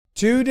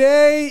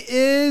Today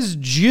is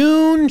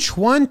June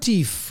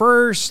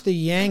 21st. The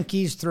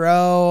Yankees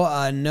throw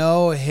a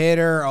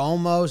no-hitter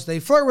almost.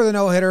 They flirt with a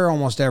no-hitter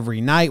almost every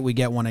night. We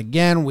get one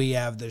again. We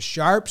have the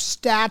sharp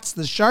stats,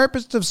 the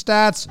sharpest of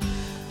stats,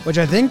 which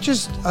I think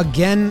just,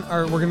 again,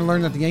 we're going to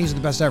learn that the Yankees are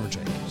the best ever,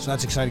 Jake. So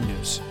that's exciting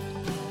news.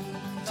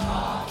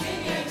 Talking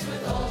Yanks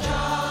with old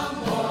John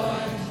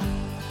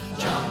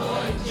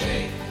Boy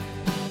Jake.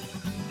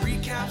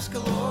 Recaps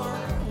galore,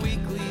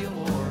 weekly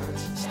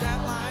awards,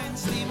 stat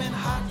lines, theme, and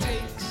hot takes.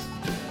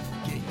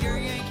 Get your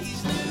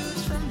Yankees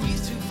news from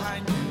these two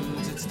fine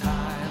dudes. It's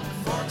time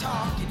for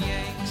Talking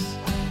Yanks.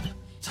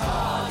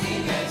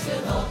 Talking Yanks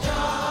with old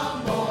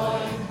John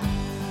Boy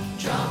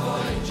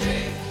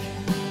Jake.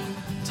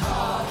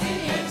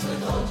 Talking Yanks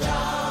with old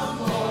John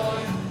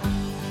Boy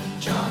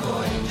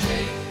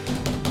Jake.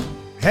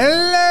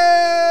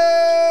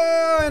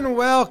 Hello and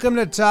welcome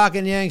to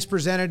Talking Yanks,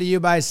 presented to you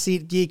by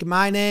SeatGeek.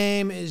 My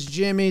name is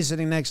Jimmy.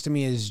 Sitting next to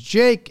me is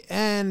Jake,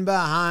 and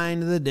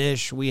behind the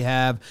dish we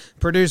have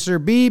producer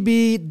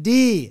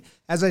BBD.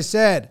 As I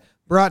said,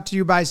 brought to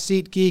you by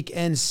SeatGeek,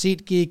 and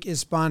SeatGeek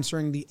is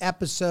sponsoring the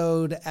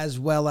episode as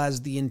well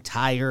as the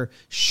entire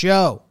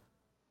show.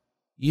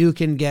 You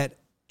can get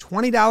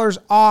 $20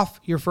 off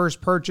your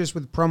first purchase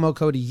with promo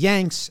code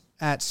YANKS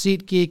at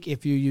SeatGeek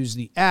if you use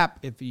the app,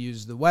 if you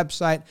use the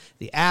website.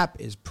 The app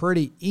is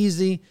pretty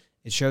easy.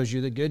 It shows you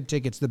the good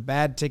tickets, the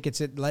bad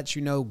tickets. It lets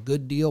you know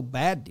good deal,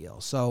 bad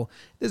deal. So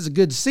this is a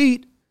good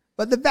seat,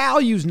 but the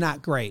value's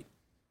not great.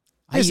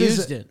 I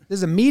used it. This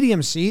is a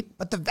medium seat,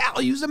 but the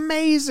value's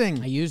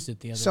amazing. I used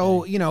it the other day.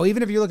 So,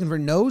 even if you're looking for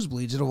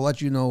nosebleeds, it'll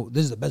let you know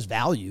this is the best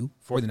value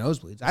for the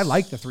nosebleeds. I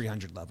like the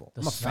 300 level.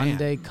 The I'm a fan.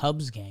 Sunday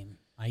Cubs game,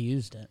 I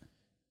used it.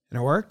 And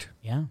it worked?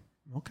 Yeah.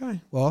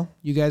 Okay. Well,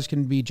 you guys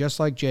can be just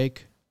like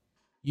Jake.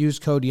 Use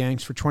code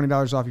YANKS for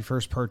 $20 off your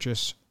first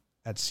purchase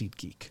at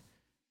SeatGeek.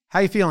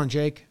 How you feeling,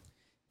 Jake?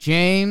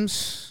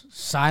 James,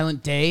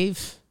 Silent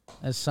Dave,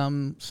 as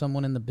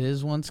someone in the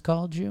biz once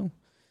called you.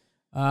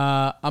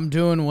 I'm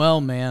doing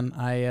well, man.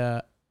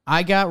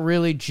 I got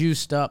really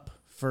juiced up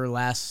for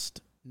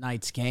last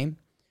night's game.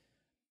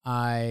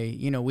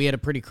 We had a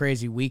pretty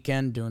crazy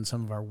weekend doing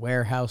some of our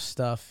warehouse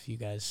stuff. You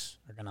guys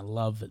are going to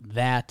love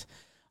that.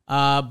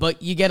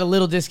 But you get a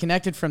little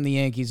disconnected from the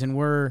Yankees, and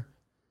we're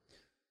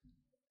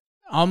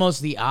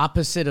almost the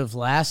opposite of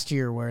last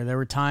year, where there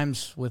were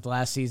times with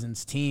last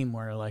season's team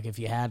where, like, if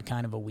you had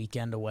kind of a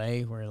weekend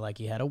away where, like,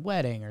 you had a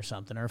wedding or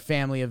something or a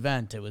family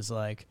event, it was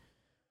like,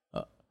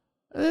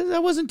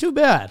 that wasn't too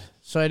bad.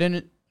 So I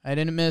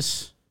didn't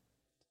miss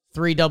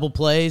 3 double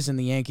plays, and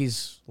the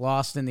Yankees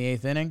lost in the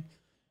 8th inning.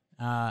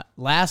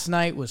 Last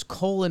night was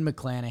Cole and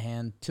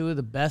McClanahan, 2 of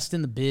the best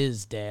in the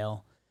biz,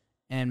 Dale.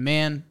 And,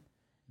 man,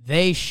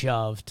 they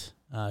shoved,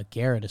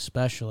 Garrett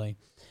especially.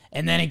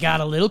 And then it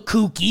got a little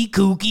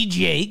kooky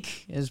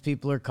Jake, as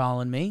people are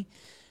calling me.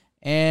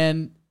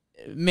 And,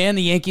 man,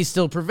 the Yankees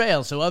still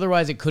prevail. So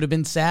otherwise it could have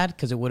been sad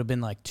because it would have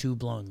been like 2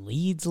 blown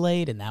leads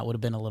late, and that would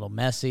have been a little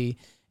messy.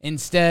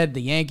 Instead,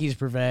 the Yankees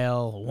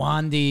prevail.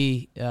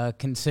 Wandy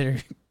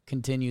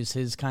continues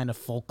his kind of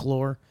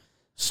folklore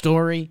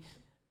story.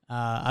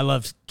 I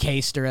love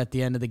Caster at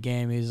the end of the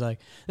game. He's like,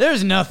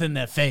 there's nothing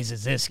that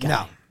phases this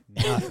guy.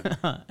 No,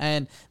 nothing.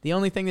 And the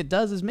only thing that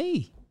does is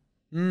me.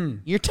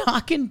 You're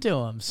talking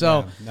to him.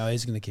 So, yeah, no,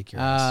 he's going to kick your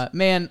ass.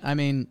 Man, I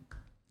mean,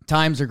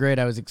 times are great.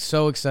 I was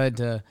so excited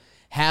to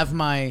have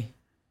my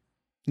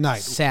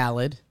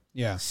salad,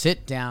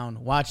 sit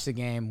down, watch the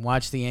game,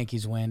 watch the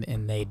Yankees win,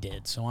 and they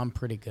did. So I'm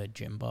pretty good,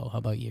 Jimbo. How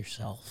about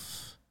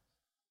yourself?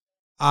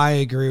 I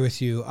agree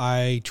with you.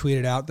 I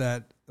tweeted out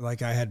that I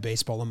had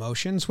baseball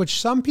emotions, which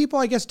some people,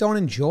 I guess, don't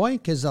enjoy,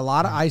 because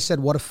I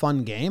said, what a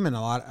fun game, and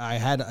I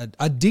had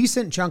a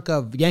decent chunk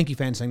of Yankee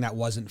fans saying that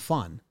wasn't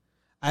fun.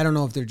 I don't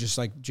know if they're just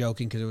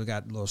joking because it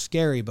got a little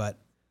scary, but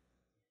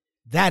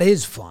that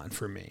is fun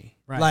for me.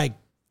 Right. Like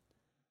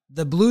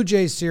the Blue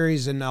Jays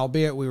series, and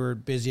albeit we were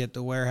busy at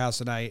the warehouse,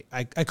 and I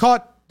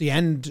caught the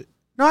end.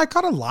 No, I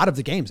caught a lot of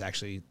the games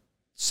actually.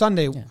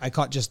 Sunday, yeah. I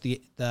caught just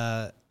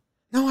I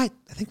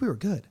think we were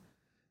good.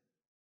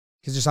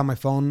 Because just on my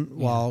phone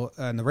while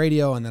on the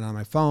radio, and then on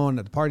my phone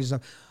at the party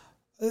stuff.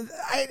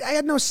 I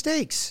had no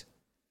stakes.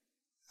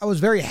 I was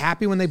very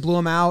happy when they blew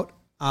them out.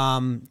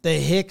 The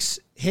Hicks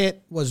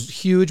hit was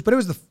huge, but it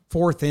was the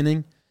 4th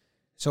inning,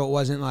 so it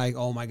wasn't like,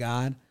 oh my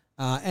God.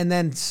 And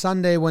then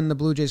Sunday when the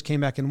Blue Jays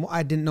came back, and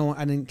I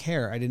didn't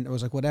care. I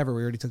was like, whatever,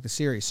 we already took the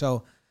series.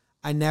 So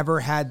I never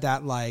had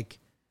that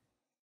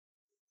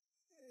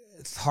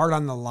it's hard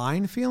on the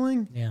line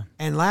feeling. Yeah.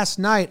 And last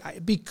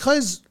night,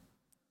 because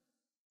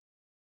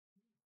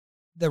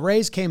the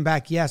Rays came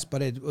back, yes,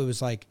 but it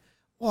was like,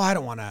 well, I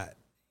don't want to,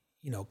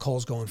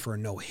 Cole's going for a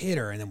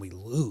no-hitter and then we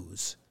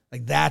lose.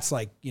 That's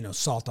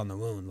salt on the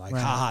wound. Right.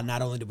 Haha,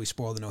 not only did we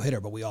spoil the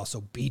no-hitter, but we also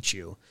beat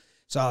you.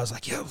 So I was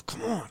like, yo,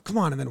 come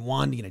on. And then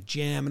Wandy in a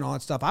jam and all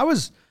that stuff. I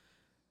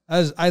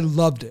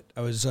loved it.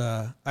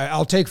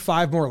 I'll take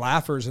 5 more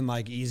laughers in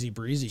easy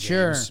breezy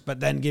games, but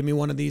then give me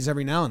one of these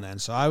every now and then.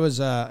 So I was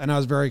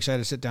very excited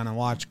to sit down and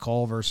watch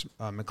Cole versus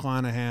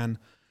McClanahan.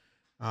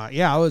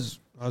 I was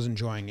I was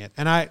enjoying it.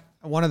 And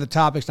one of the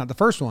topics, not the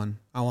first one,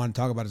 I want to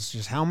talk about is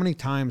just how many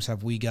times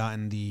have we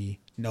gotten the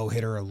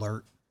no-hitter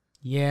alert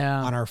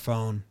on our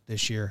phone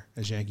this year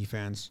as Yankee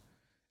fans?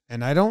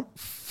 And I don't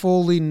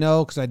fully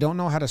know because I don't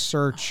know how to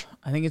search.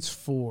 I think it's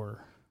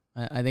 4.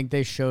 I think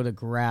they showed a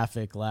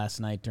graphic last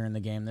night during the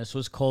game. This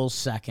was Cole's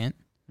second.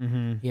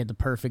 Mm-hmm. He had the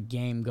perfect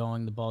game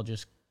going. The ball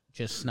just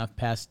snuck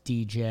past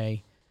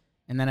DJ.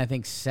 And then I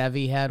think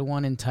Sevy had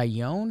one and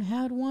Tyone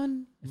had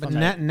one.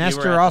 But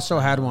Nestor also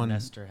had one.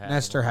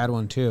 Nestor had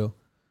one too.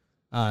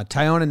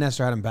 Tyone and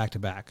Nestor had them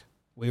back-to-back.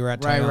 We were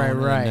at Tyone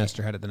and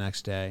Nestor had it the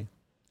next day.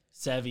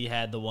 Sevy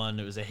had the one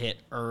that was a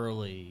hit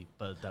early,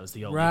 but that was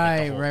the only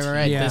right. hit the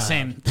whole Yeah.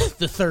 team.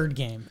 The third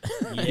game.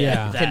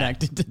 Yeah.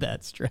 Connected to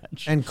that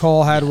stretch. And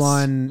Cole had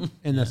one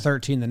in the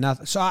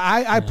 13-0. So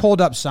I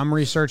pulled up some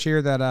research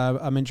here that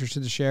I'm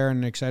interested to share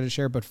and excited to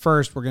share. But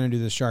first, we're going to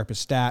do the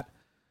sharpest stat,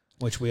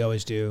 which we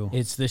always do.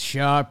 It's the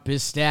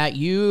sharpest stat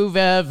you've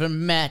ever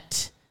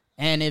met.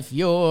 And if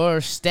your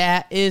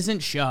stat isn't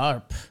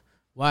sharp,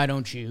 why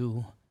don't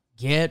you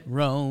get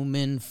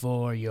Roman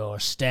for your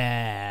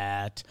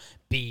stat?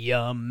 Be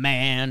a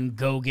man,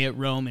 go get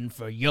Roman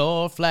for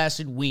your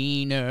flaccid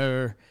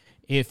wiener.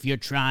 If you're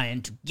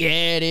trying to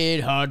get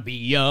it hard,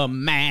 be a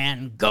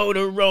man. Go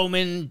to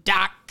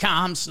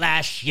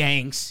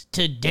Roman.com/Yanks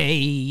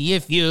today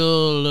if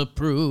you'll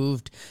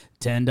approved.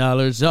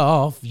 $10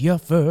 off your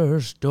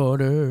first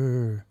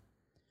order.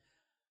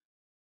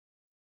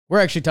 We're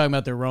actually talking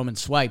about the Roman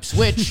swipes,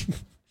 which,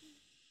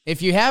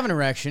 if you have an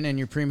erection and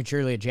you're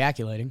prematurely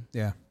ejaculating,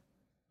 Yeah.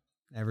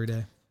 Every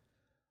day.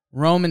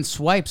 Roman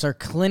swipes are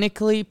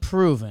clinically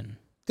proven.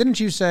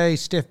 Didn't you say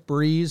stiff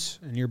breeze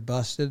and you're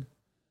busted?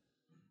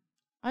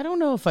 I don't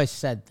know if I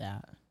said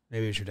that.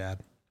 Maybe it's your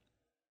dad.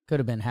 Could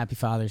have been Happy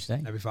Father's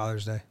Day. Happy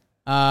Father's Day.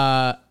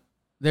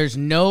 There's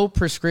no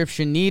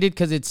prescription needed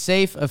because it's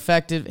safe,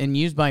 effective, and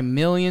used by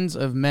millions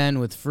of men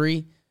with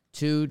free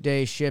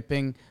 2-day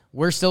shipping.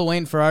 We're still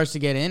waiting for ours to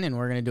get in, and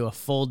we're going to do a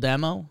full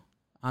demo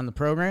on the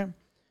program.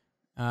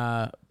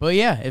 But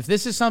yeah, if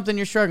this is something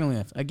you're struggling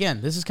with,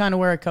 again, this is kind of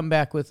where I come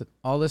back with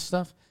all this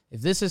stuff. If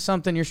this is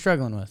something you're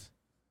struggling with,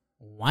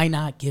 why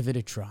not give it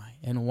a try?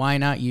 And why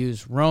not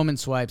use Roman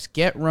swipes?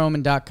 Get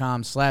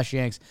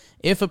Roman.com/Yanks.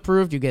 If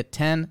approved, you get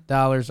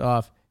 $10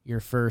 off your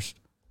first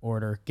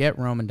order. Get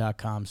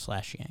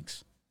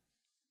Roman.com/Yanks.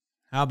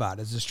 How about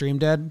it? Is the stream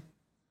dead?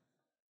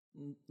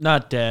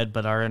 Not dead,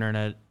 but our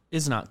internet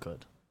is not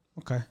good.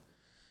 Okay.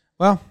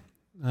 Well,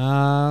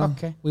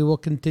 Okay. we will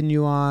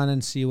continue on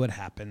and see what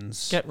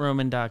happens.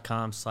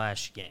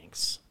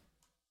 GetRoman.com/Yanks.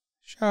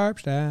 Sharp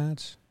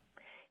stats.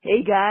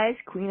 Hey guys,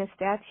 Queen of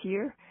Stats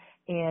here.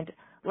 And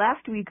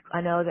last week,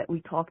 I know that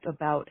we talked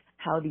about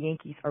how the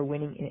Yankees are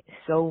winning in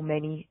so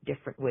many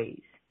different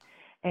ways.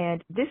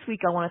 And this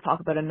week, I want to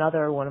talk about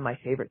another one of my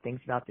favorite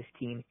things about this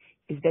team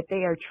is that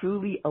they are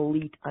truly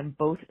elite on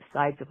both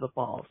sides of the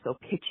ball, so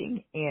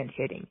pitching and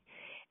hitting.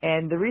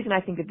 And the reason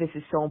I think that this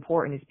is so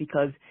important is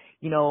because,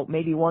 you know,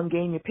 maybe one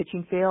game your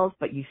pitching fails,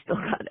 but you still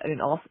got an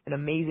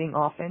amazing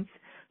offense.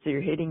 So your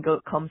hitting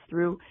comes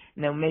through,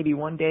 and then maybe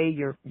one day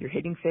your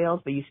hitting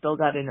fails, but you still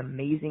got an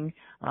amazing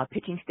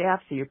pitching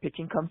staff, so your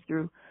pitching comes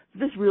through. So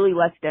this really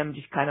lets them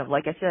just kind of,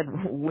 like I said,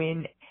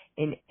 win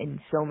in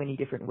so many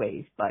different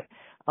ways. But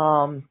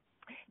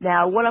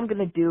now what I'm going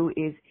to do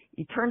is,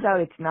 it turns out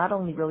it's not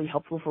only really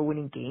helpful for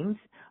winning games,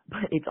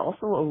 but it's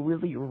also a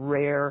really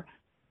rare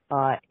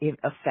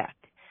effect.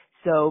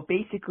 So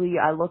basically,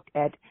 I looked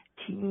at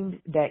teams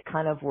that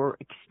kind of were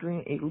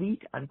extreme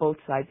elite on both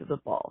sides of the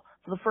ball.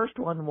 So the first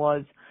one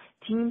was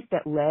teams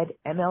that led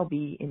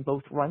MLB in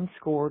both runs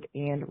scored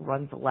and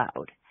runs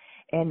allowed.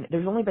 And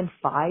there's only been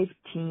 5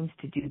 teams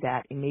to do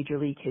that in Major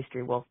League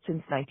history, well,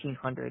 since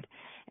 1900.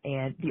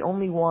 And the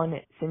only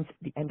one since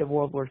the end of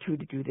World War II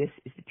to do this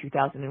is the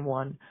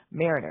 2001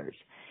 Mariners.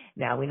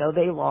 Now, we know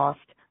they lost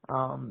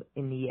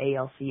in the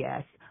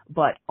ALCS,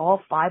 but all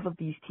 5 of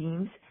these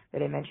teams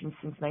that I mentioned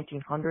since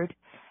 1900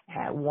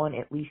 had won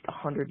at least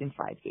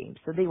 105 games.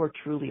 So they were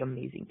truly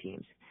amazing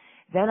teams.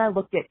 Then I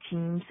looked at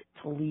teams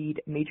to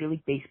lead Major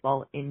League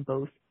Baseball in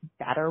both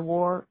batter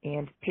war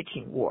and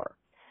pitching war.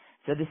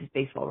 So this is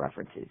baseball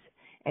references.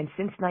 And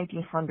since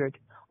 1900,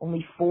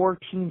 only 4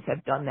 teams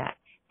have done that,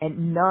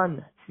 and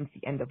none since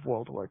the end of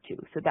World War II.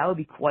 So that would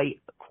be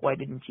quite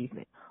an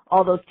achievement.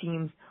 All those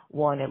teams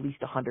won at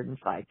least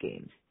 105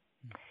 games.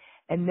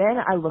 And then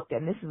I looked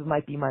at, and this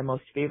might be my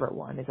most favorite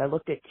one, is I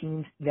looked at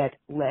teams that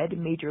led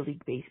Major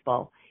League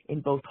Baseball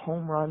in both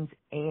home runs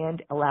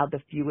and allowed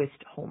the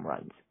fewest home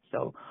runs.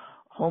 So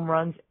home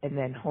runs and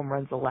then home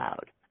runs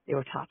allowed. They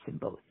were tops in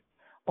both.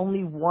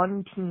 Only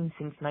one team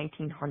since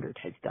 1900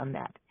 has done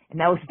that, and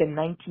that was the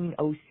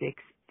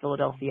 1906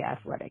 Philadelphia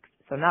Athletics.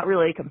 So not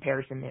really a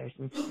comparison there,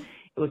 since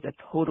it was a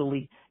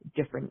totally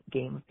different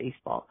game of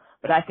baseball.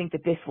 But I think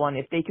that this one,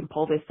 if they can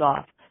pull this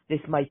off,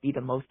 this might be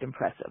the most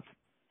impressive.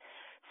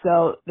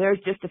 So there's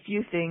just a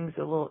few things,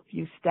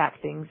 few stat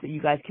things that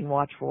you guys can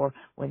watch for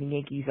when the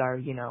Yankees are,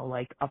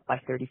 like up by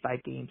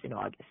 35 games in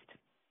August.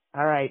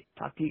 All right.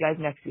 Talk to you guys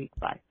next week.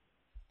 Bye.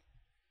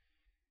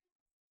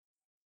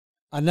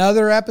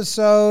 Another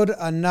episode,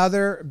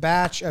 another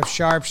batch of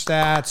Sharp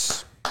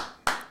Stats,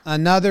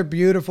 another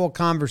beautiful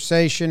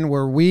conversation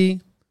where we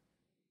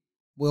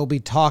will be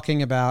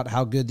talking about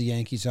how good the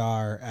Yankees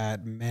are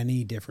at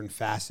many different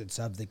facets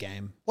of the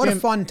game. What a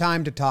fun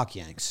time to talk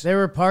Yanks. There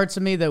were parts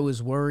of me that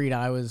was worried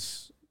I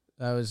was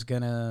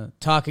gonna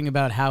talking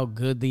about how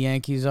good the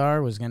Yankees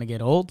are was gonna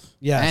get old.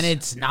 Yes. And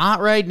it's not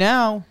right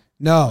now.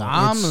 No,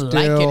 I'm it's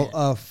liking still it.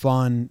 a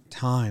fun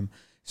time.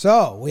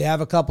 So we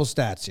have a couple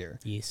stats here.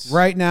 Yes.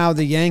 Right now,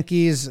 the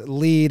Yankees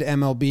lead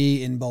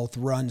MLB in both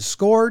runs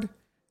scored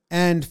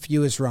and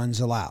fewest runs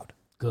allowed.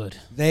 Good.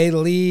 They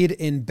lead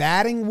in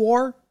batting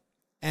WAR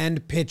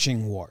and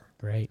pitching WAR.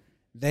 Great.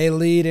 They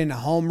lead in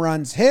home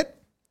runs hit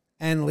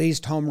and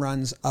least home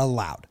runs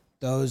allowed.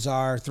 Those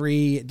are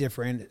three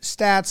different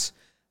stats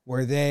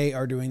where they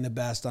are doing the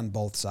best on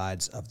both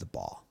sides of the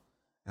ball.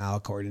 Now,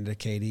 according to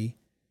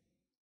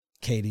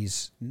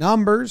Katie's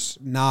numbers,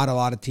 not a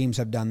lot of teams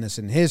have done this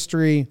in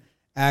history.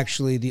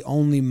 Actually, the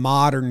only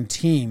modern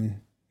team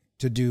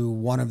to do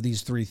one of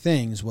these three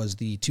things was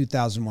the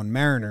 2001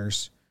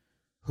 Mariners,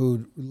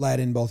 who led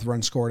in both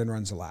runs scored and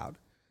runs allowed.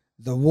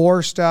 The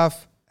WAR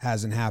stuff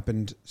hasn't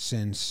happened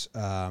since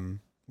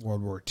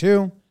World War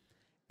II,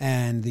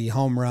 and the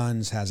home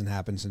runs hasn't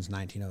happened since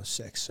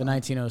 1906. The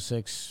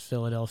 1906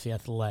 Philadelphia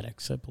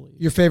Athletics, I believe.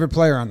 Your favorite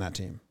player on that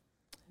team,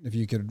 if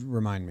you could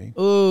remind me.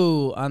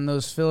 Ooh, on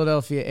those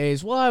Philadelphia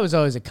A's. Well, I was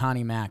always a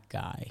Connie Mack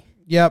guy,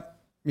 Yep.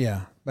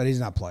 Yeah, but he's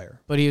not a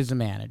player. but he was the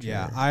manager.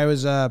 Yeah, I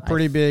was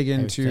pretty big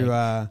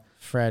into...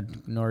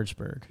 Fred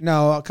Nordsberg.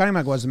 no, Connie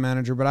Mack was the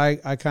manager, but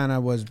I kind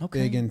of was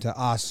Okay. big into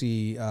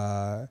Ossie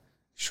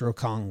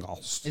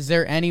Schroekangels. Is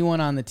there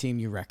anyone on the team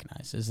you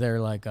recognize? Is there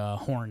like a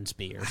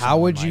Hornsby or How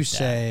would someone you like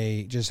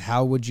that? say,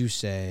 how would you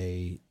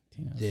say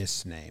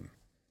this name?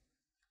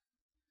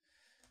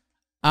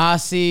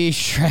 Ossie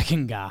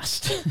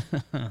Schreckengast.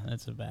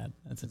 That's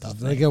a tough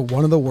It's like name.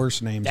 one of the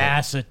worst names.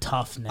 That's a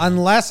tough name.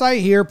 Unless I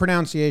hear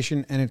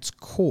pronunciation and it's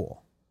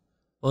cool.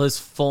 Well, his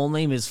full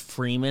name is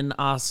Freeman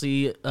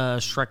Ossie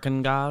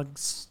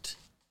Schreckengast.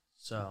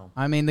 So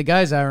I mean, the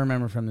guys I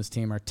remember from this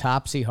team are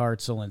Topsy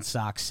Hartzell and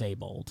Sock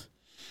Saybold.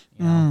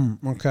 You know?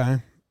 Okay.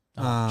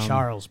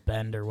 Charles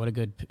Bender. What a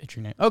good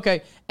pitcher name.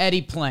 Okay,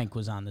 Eddie Plank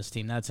was on this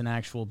team. That's an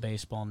actual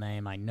baseball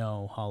name. I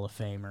know, Hall of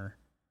Famer.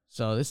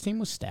 So this team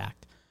was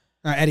stacked.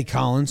 Eddie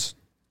Collins.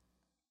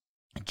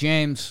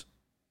 James,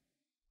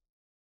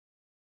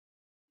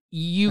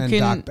 you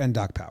and can...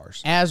 Doc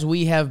Powers. As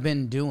we have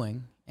been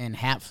doing, and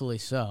happily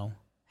so,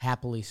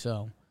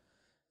 the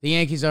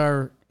Yankees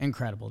are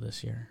incredible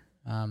this year.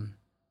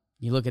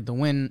 You look at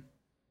the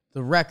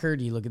record,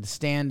 you look at the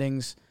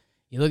standings,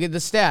 you look at the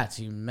stats.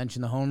 You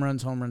mentioned the home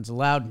runs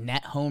allowed,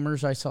 net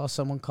homers. I saw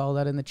someone call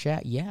that in the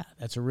chat. Yeah,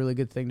 that's a really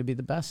good thing to be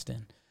the best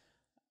in.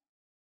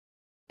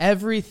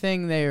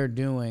 Everything they are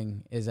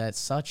doing is at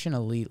such an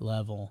elite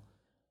level.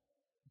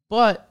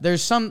 But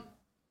there's some...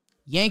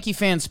 Yankee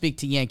fans speak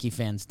to Yankee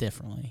fans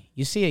differently.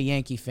 You see a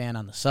Yankee fan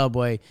on the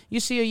subway.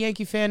 You see a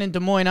Yankee fan in Des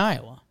Moines,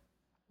 Iowa.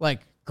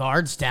 Like,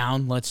 guards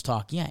down, let's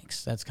talk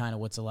Yanks. That's kind of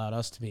what's allowed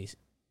us to be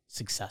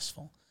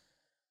successful.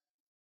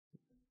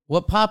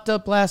 What popped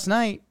up last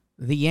night,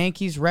 the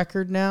Yankees'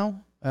 record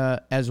now,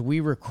 as we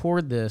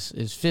record this,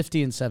 is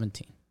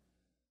 50-17.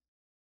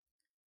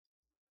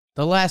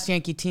 The last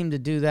Yankee team to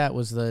do that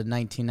was the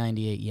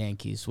 1998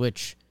 Yankees,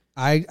 which...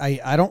 I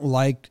don't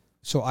like...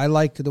 So I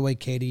like the way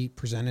Katie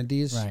presented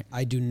these. Right.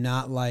 I do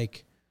not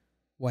like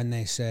when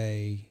they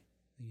say,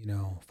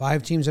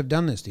 5 teams have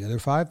done this. The other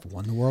 5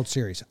 won the World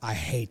Series. I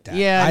hate that.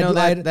 Yeah, I know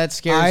that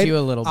scares you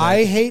a little bit.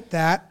 I hate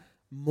that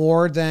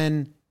more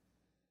than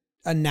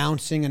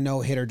announcing a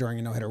no-hitter during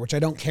a no-hitter, which I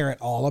don't care at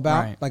all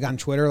about. Right. Like on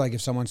Twitter, like if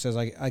someone says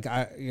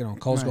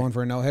Cole's going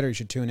for a no-hitter, you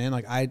should tune in.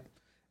 Like I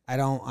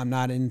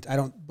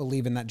don't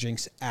believe in that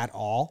jinx at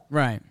all.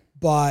 Right.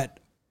 But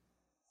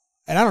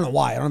and I don't know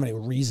why. I don't have any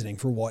reasoning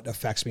for what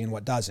affects me and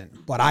what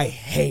doesn't. But I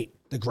hate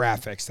the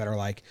graphics that are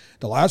like,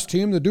 the last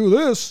team to do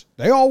this,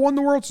 they all won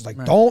the World Series.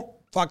 Like, don't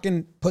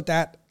fucking put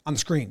that on the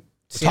screen.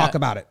 Talk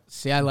about it.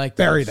 See, I like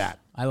Bury those. that.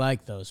 I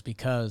like those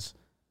because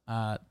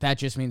that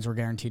just means we're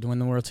guaranteed to win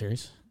the World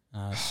Series.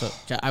 So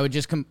I would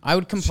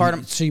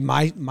compartment. See,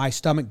 my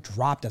stomach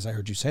dropped as I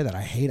heard you say that.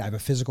 I have a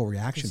physical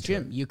reaction to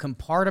Jim, it. you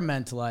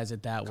compartmentalize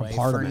it that way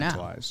for now.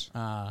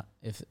 Compartmentalize.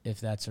 If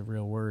that's a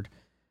real word.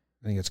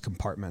 I think it's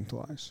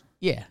compartmentalize.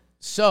 Yeah.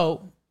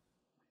 So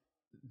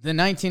the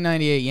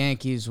 1998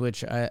 Yankees,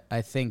 which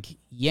I think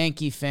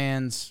Yankee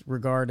fans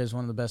regard as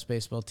one of the best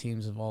baseball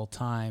teams of all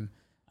time,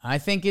 I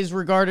think is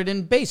regarded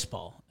in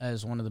baseball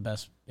as one of the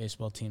best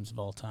baseball teams of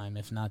all time,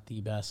 if not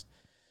the best.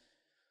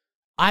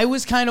 I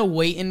was kind of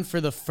waiting for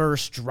the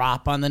first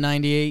drop on the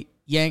 98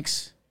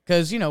 Yanks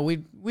because,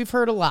 we've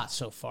heard a lot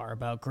so far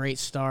about great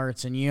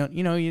starts. And,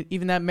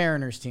 even that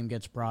Mariners team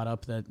gets brought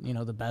up that,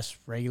 the best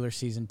regular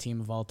season team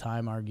of all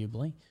time,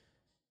 arguably.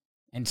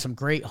 And some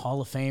great Hall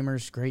of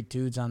Famers, great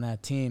dudes on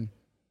that team.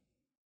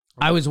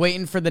 I was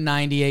waiting for the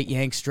 98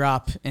 Yanks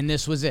drop, and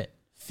this was it,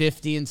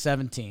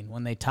 50-17.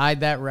 When they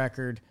tied that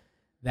record,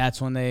 that's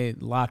when they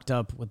locked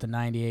up with the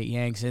 98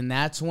 Yanks. And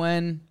that's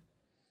when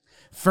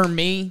for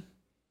me,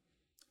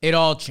 it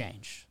all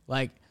changed.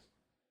 Like,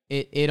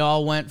 it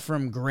all went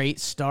from great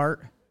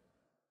start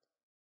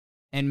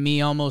and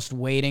me almost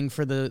waiting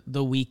for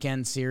the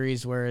weekend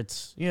series where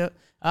it's, the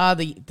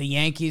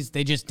Yankees,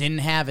 they just didn't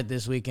have it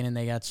this weekend and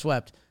they got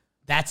swept.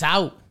 That's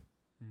out.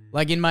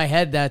 Like, in my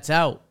head, that's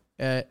out.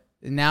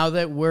 Now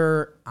that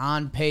we're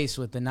on pace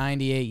with the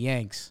 98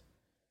 Yanks,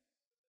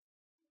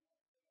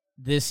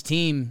 this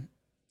team,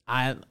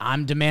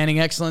 I'm demanding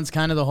excellence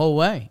kind of the whole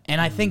way. And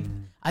I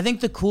think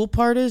the cool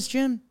part is,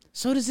 Jim,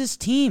 so does this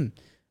team.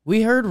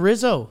 We heard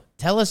Rizzo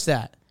tell us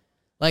that.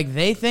 Like,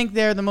 they think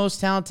they're the most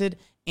talented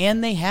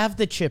and they have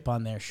the chip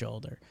on their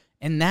shoulder.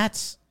 And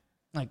that's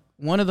like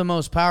one of the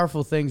most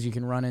powerful things you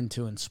can run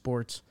into in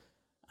sports.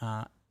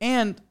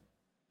 And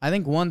I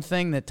think one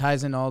thing that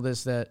ties into all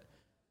this that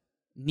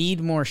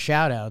need more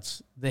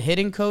shout-outs, the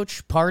hitting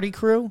coach party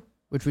crew,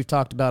 which we've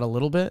talked about a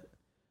little bit.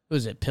 Who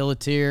is it?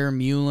 Pelletier,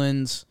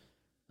 Mullins,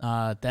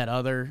 that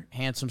other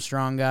handsome,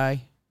 strong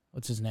guy.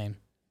 What's his name?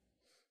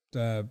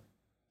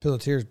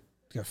 Pelletier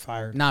got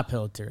fired. Not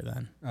Pelletier,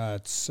 then.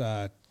 It's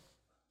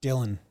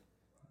Dylan.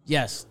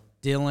 Yes,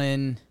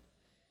 Dylan,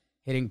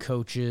 hitting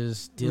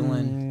coaches,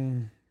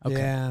 Dylan. Okay.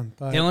 Yeah,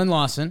 but Dylan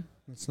Lawson.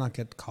 let's not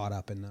get caught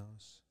up in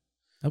those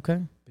Okay.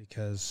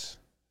 because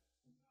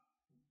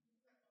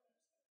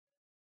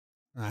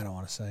I don't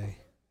want to say.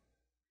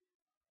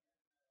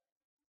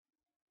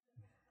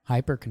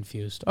 Hyper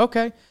confused.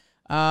 Okay.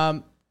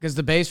 Because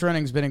the base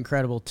running's been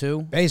incredible,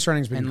 too. Base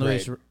running's been And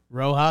great. Luis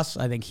Rojas,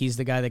 I think he's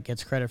the guy that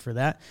gets credit for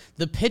that.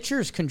 The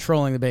pitcher's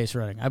controlling the base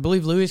running. I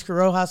believe Luis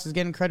Rojas is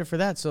getting credit for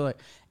that. So, like,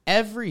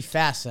 every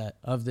facet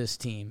of this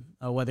team,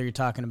 whether you're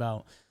talking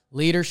about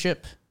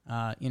leadership,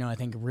 I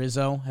think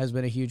Rizzo has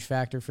been a huge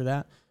factor for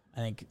that. I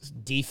think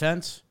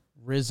defense,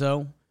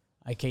 Rizzo,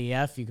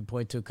 IKF, you can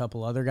point to a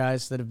couple other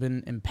guys that have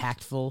been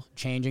impactful,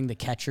 changing the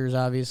catchers,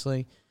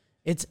 obviously.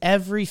 It's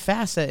every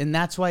facet, and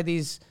that's why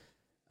these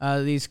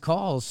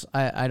calls,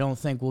 I don't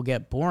think will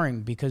get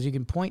boring because you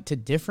can point to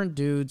different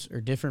dudes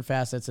or different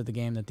facets of the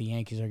game that the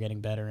Yankees are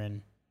getting better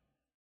in,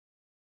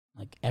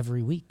 like,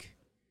 every week.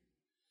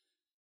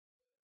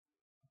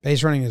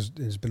 Base running has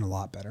been a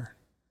lot better,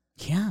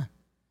 Yeah.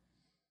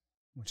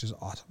 which is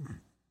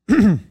awesome.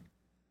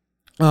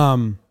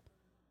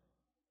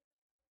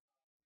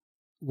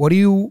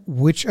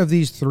 Which of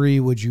these three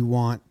would you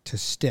want to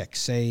stick?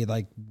 Say,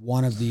 like,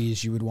 one of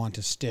these you would want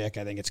to stick.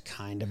 I think it's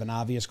kind of an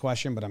obvious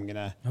question, but I'm going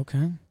to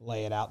Okay.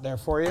 lay it out there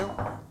for you.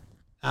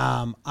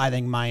 I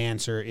think my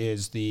answer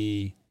is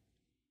the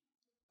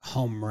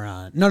home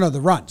run. No,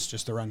 the runs.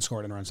 Just the runs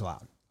scored and runs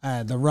allowed.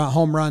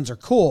 Home runs are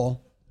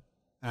cool,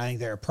 and I think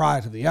they're a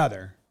product of the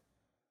other.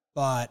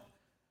 But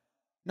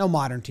no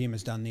modern team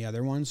has done the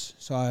other ones,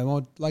 so I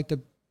would like to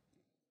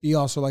be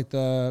also like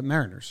the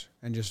Mariners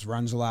and just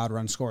runs allowed,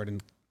 runs scored,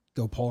 and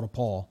go pole to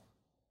pole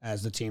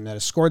as the team that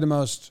has scored the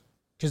most,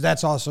 because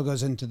that's also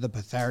goes into the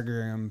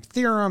Pythagorean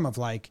theorem of,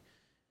 like,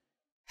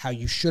 how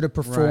you should have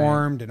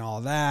performed and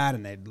all that,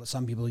 and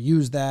some people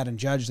use that and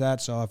judge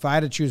that. So if I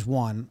had to choose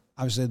one,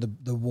 obviously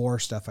the WAR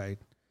stuff,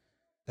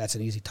 that's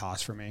an easy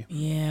toss for me.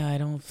 Yeah, I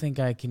don't think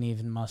I can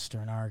even muster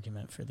an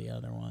argument for the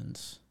other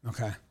ones.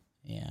 Okay.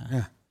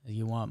 Yeah.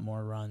 You want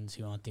more runs.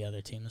 You want the other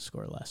team to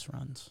score less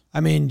runs. I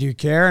mean, do you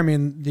care? I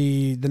mean,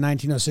 the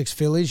 1906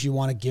 Phillies, you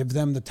want to give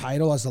them the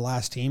title as the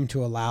last team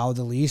to allow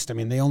the least? I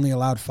mean, they only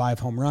allowed 5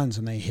 home runs,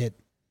 and they hit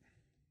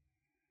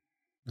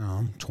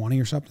 20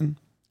 or something.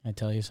 I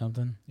tell you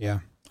something? Yeah.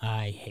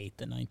 I hate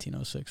the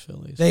 1906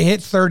 Phillies. They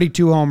hit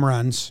 32 home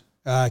runs,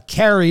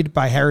 carried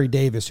by Harry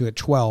Davis, who hit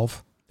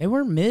 12. They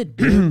were mid,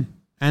 dude.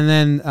 And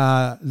then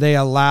they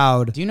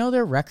allowed Do you know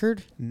their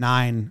record?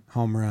 9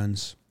 home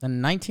runs. The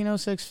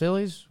 1906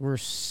 Phillies were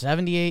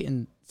 78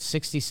 and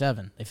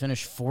 67. They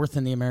finished 4th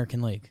in the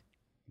American League.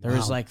 There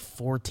was Wow. like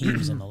 4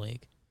 teams in the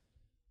league.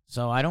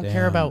 So I don't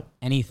care Damn. about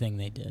anything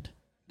they did.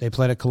 They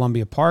played at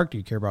Columbia Park. Do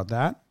you care about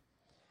that?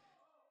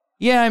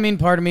 Yeah, I mean,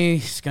 part of me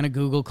is going to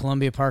Google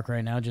Columbia Park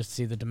right now just to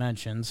see the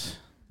dimensions.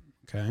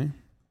 Okay.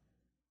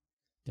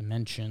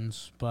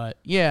 But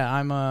yeah,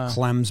 I'm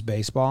Clem's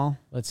baseball.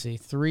 let's see,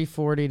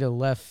 340 to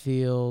left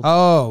field.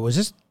 Oh,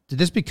 did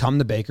this become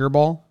the Baker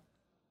Bowl?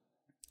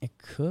 It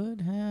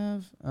could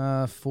have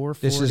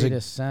 440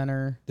 to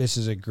center. This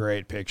is a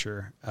great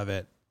picture of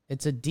it.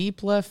 It's a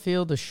deep left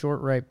field, a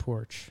short right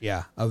porch.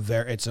 Yeah,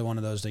 it's one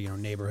of those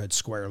neighborhood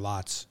square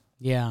lots.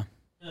 Yeah.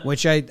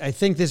 Which I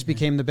think this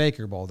became the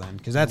Baker Bowl then,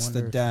 because that's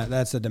wonder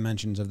that's the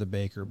dimensions of the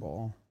Baker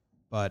Bowl,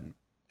 and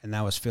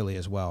that was Philly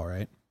as well,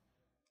 right?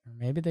 Or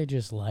maybe they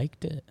just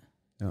liked it.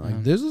 They're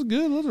like, this is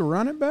good. Let's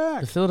run it back.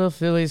 The Philadelphia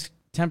Phillies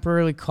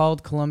temporarily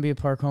called Columbia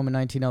Park home in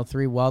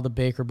 1903 while the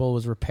Baker Bowl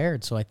was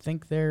repaired. So I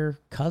think they're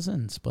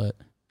cousins, but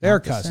They're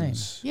not the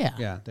cousins. same. Yeah.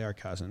 Yeah, they are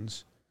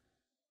cousins.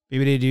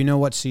 BBD, do you know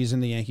what season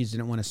the Yankees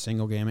didn't win a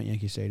single game at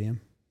Yankee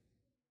Stadium?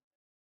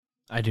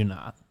 I do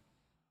not.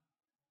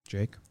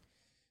 Jake?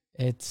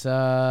 It's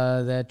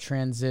that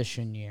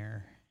transition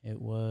year.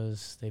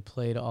 They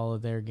played all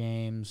of their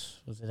games.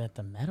 Was it at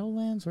the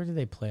Meadowlands? Where did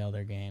they play all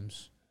their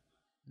games?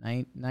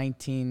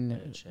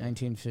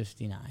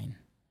 1959.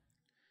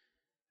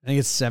 I think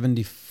it's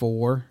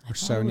 74 or I thought it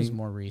 70. was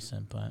more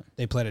recent, but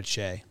They played at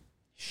Shea.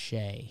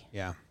 Shea.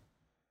 Yeah.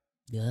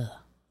 Ugh.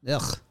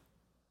 Ugh.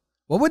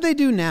 What would they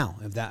do now?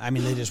 If that, I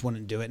mean, they just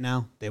wouldn't do it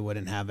now. They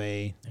wouldn't have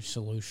a. There's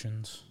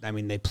solutions. I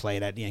mean, they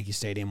played at Yankee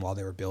Stadium while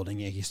they were building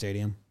Yankee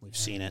Stadium. We've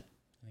seen it.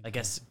 I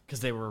guess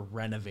because they were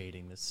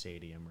renovating the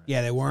stadium. Right?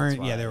 Yeah, they weren't.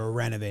 That's Yeah, why. they were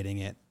renovating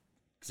it.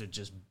 Because it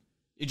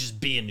just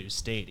be a new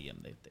stadium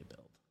they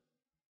built.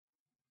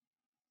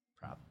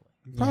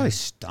 Probably. Probably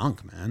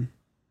stunk, man.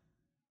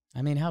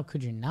 I mean, how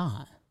could you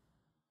not?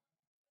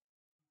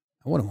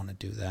 I wouldn't want to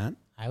do that.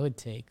 I would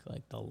take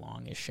like the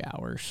longest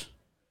showers.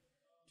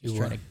 You Just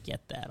try would? to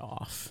get that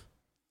off.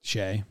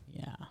 Shea.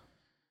 Yeah.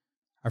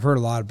 I've heard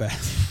a lot of bad.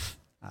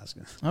 I was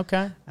gonna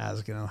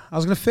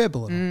fib a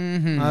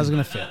little. I was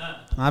gonna fib.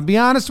 I'll be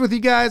honest with you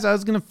guys. I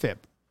was gonna fib.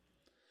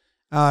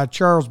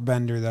 Charles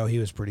Bender, though, he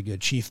was pretty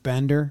good. Chief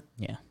Bender.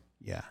 Yeah.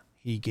 Yeah,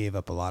 he gave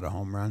up a lot of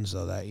home runs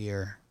though that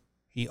year.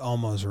 He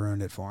almost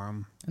ruined it for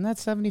him. And that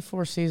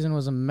 74 season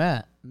was a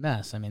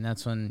mess. I mean,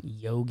 that's when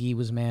Yogi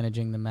was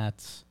managing the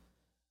Mets.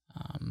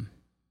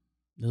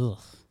 Ugh.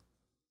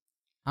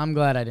 I'm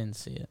glad I didn't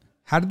see it.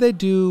 How did they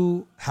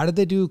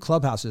do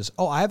clubhouses?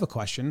 Oh, I have a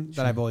question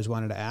that I've always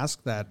wanted to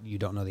ask that you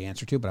don't know the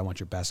answer to, but I want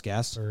your best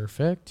guess.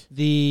 Perfect.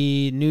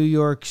 The New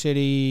York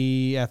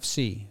City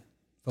FC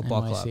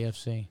football club.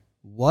 NYCFC.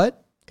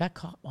 What? Got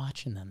caught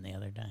watching them the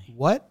other day.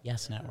 What?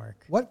 Yes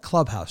Network. What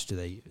clubhouse do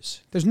they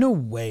use? There's no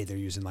way they're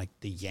using like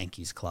the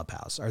Yankees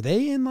clubhouse. Are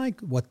they in like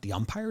the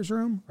umpire's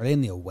room? Are they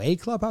in the away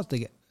clubhouse? They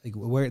get like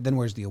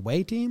where's the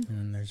away team? And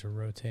then there's a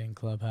rotating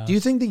clubhouse. Do you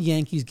think the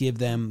Yankees give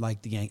them like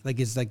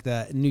is like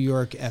the New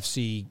York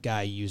FC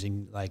guy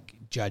using like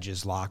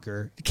Judge's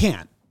locker? They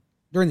can't.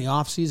 During the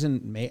off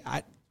season,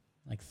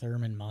 like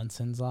Thurman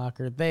Munson's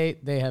locker? They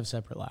have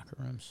separate locker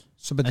rooms.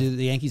 but do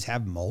the Yankees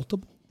have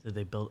multiple? Did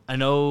they build?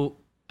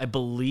 I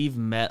believe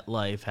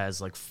MetLife has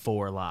like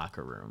 4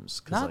 locker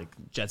rooms because like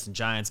Jets and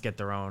Giants get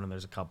their own, and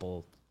there's a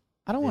couple.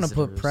 I don't want to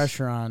put visitors.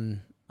 pressure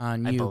on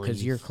you because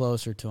believe. you're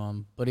closer to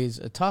him, but he's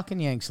a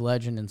Talking Yanks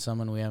legend and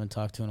someone we haven't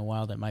talked to in a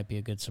while that might be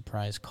a good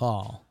surprise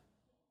call.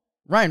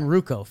 Ryan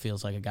Rucco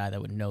feels like a guy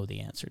that would know the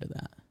answer to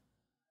that.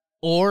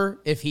 Or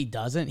if he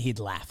doesn't, he'd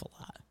laugh a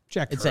lot.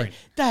 Jack It's Curry. like,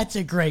 that's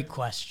a great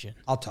question.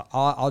 I'll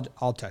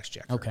text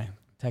Jack Curry. Okay.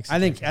 Text I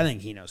him.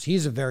 think he knows.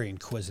 He's a very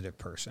inquisitive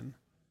person.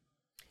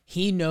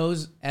 He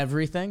knows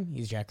everything.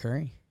 He's Jack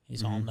Curry.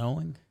 He's Mm-hmm.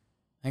 all-knowing.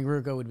 I think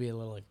Rucco would be a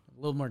little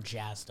more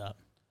jazzed up.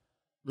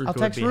 Rucco I'll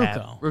text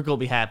Rucco. Rucco will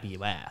be happy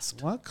you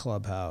asked. What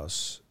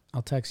clubhouse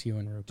I'll text you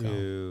and Rucco.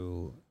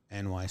 do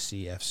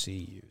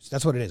NYCFC use?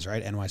 That's what it is,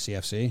 right?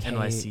 NYCFC.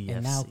 NYCFC.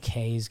 And now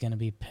Kay's going to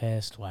be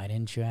pissed. Why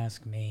didn't you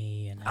ask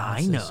me? And now I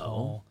it's this know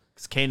whole-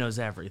 because K knows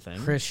everything.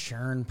 Chris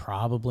Shern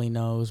probably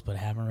knows, but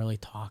haven't really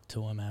talked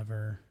to him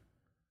ever.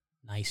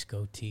 Nice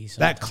goatee.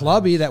 That sometimes.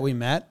 clubby that we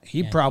met,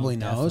 he Yeah, probably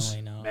knows.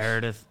 definitely knows.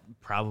 Meredith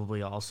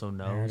probably also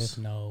knows. Meredith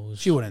knows.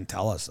 She wouldn't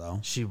tell us though.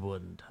 She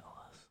wouldn't tell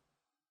us.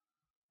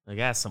 Like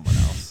ask someone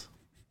else.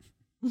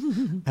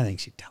 I think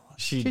she'd tell us.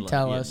 She'd She'd let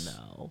tell you us.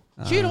 know.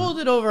 She'd hold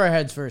it over our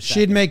heads for a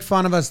second. She'd make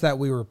fun of us that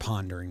we were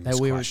pondering this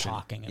that we question. were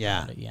talking about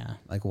Yeah. it. Yeah.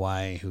 Like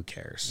why? Who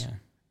cares?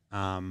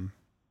 Yeah.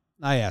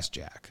 I asked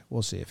Jack.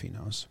 We'll see if he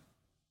knows.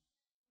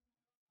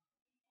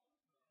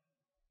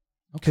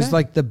 Because Okay.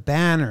 like the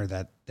banner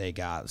that they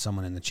got,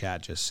 someone in the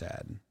chat just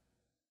said.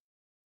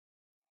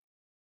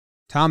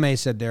 Tom A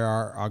said there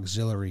are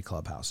auxiliary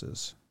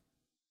clubhouses.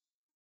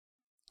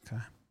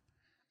 Okay.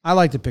 I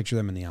like to picture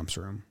them in the umps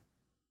room.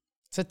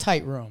 It's a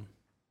tight room.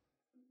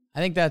 I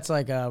think that's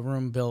like a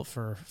room built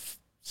for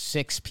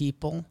 6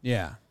 people.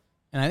 Yeah.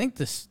 And I think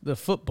the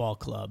football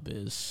club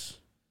is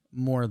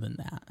more than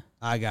that.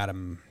 I got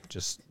them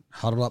just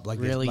huddled up like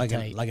Really like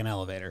tight. an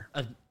elevator.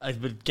 I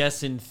would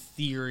guess in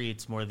theory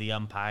it's more the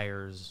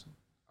umpires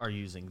are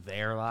using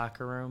their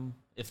locker room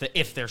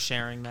if they're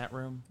sharing that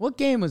room. What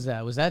game was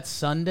that? Was that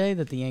Sunday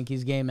that the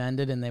Yankees game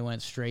ended and they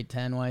went straight to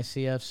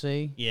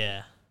NYCFC?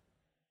 Yeah,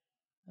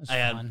 That was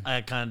I fun.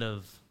 got kind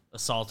of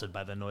assaulted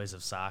by the noise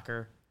of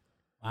soccer.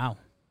 Wow.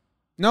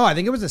 No, I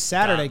think it was a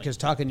Saturday Got me. because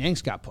Talking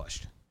Yanks got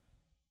pushed.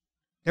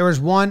 There was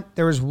one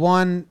it was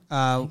Sunday.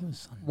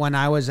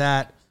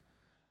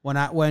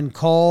 when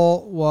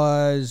Cole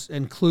was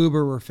and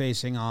Kluber were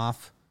facing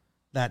off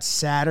that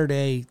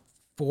Saturday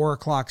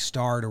 4:00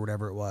 start or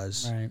whatever it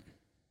was. Right.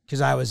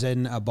 Because I was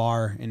in a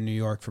bar in New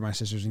York for my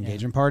sister's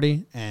engagement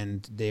party,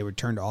 and they would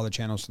turn to all the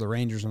channels to the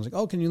Rangers. And I was like,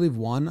 "Oh, can you leave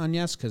one on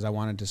yes?" Because I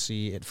wanted to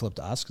see it flip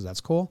to us because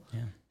that's cool.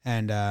 Yeah.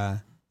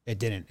 And it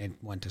didn't. It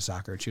went to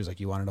soccer. And she was like,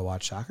 "You wanted to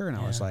watch soccer?" And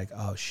I was Yeah. like,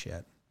 "Oh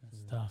shit."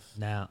 It's tough.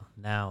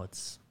 Now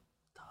it's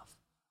tough.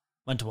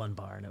 Went to one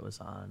bar and it was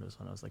on. It was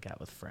when I was like out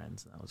with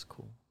friends and that was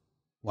cool.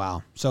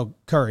 Wow. So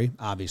Curry,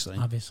 obviously,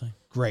 Obviously.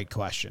 great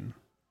question.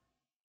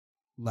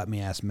 Let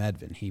me ask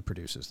Medvin. He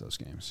produces those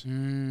games.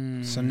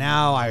 Mm, So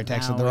now I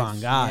texted now the wrong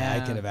it's- guy. I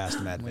yeah, could have asked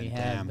We Medvin.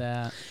 had Damn.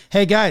 that.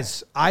 Hey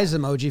guys, eyes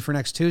emoji for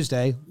next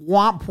Tuesday.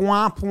 Womp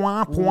womp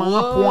womp womp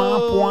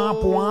womp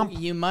womp womp.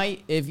 You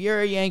might, if you're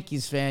a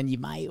Yankees fan, you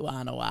might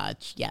want to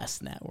watch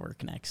Yes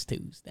Network next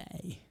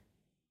Tuesday.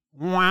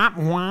 Womp,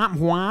 womp,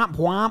 womp,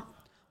 womp.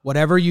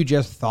 Whatever you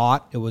just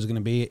thought it was going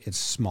to be, it's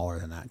smaller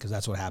than that, because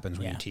that's what happens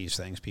when you tease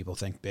things. People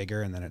think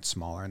bigger, and then it's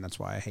smaller, and that's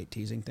why I hate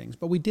teasing things.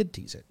 But we did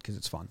tease it because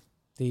it's fun.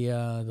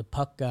 The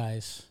puck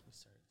guys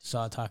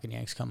saw Talking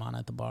Yanks come on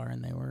at the bar,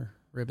 and they were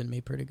ribbing me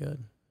pretty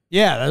good.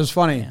 Yeah, that was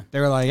funny. Yeah. They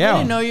were like, I yeah.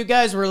 didn't know you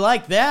guys were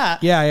like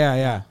that.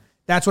 Yeah.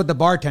 That's what the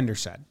bartender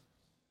said.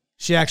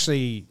 She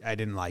actually, I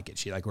didn't like it.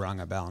 She like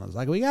rung a bell and was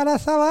like, we got a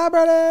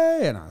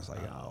celebrity. And I was like,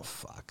 oh,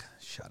 fuck,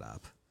 shut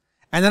up.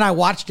 And then I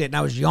watched it and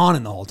I was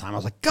yawning the whole time. I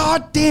was like,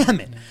 God damn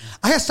it.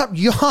 I got to stop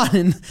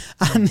yawning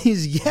on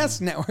these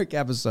Yes Network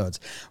episodes.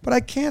 But I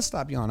can't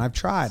stop yawning. I've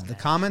tried. The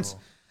comments,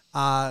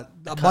 a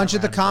bunch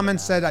of the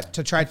comments said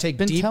to try to take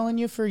Been deep. telling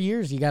you for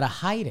years, you got to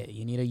hide it.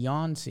 You need a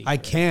yawn seat. I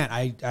can't.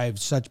 I have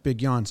such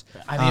big yawns.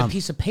 I mean, a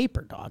piece of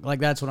paper, dog. Like,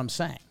 that's what I'm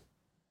saying.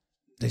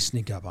 They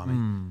sneak up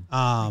on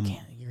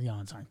me. Your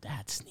yawns aren't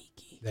that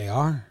sneaky. They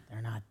are.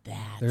 They're not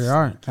that They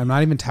are. I'm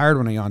not even tired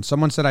when I yawn.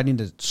 Someone said I need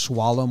to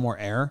swallow more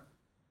air.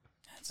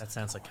 That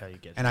sounds like how you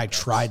get. And I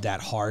tried that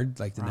hard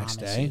like the next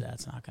day.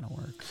 That's not going to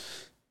work.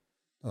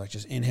 Like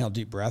just inhale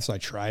deep breaths. I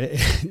tried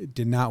it. It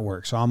did not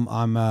work. So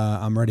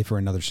I'm ready for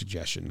another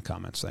suggestion.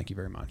 Comments. Thank you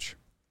very much.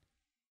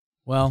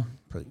 Well,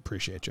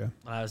 appreciate you.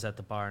 When I was at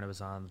the bar and it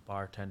was on, the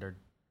bartender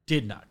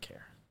did not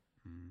care.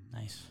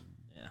 Nice.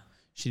 Yeah.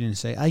 She didn't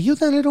say, "Are you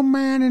the little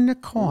man in the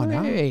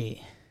corner?"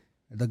 Hey,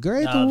 The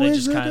great No, they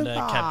just Wizard kind of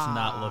of kept Oz.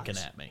 not looking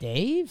at me.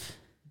 Dave?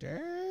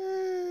 Dave.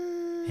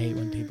 Hate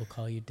when people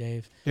call you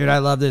Dave. Dude, I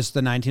love this.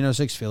 The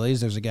 1906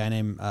 Phillies. There's a guy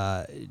named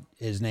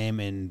his name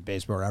in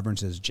Baseball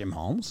Reference is Jim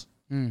Holmes.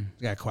 He's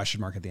got a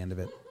question mark at the end of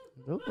it.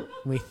 Ooh,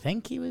 we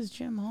think he was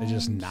Jim Holmes. They're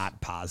just not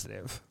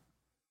positive.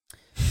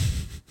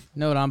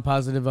 Know what I'm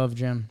positive of,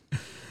 Jim?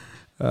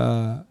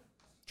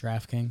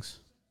 DraftKings.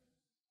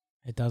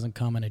 It doesn't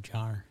come in a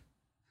jar.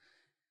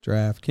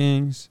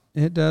 DraftKings,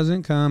 it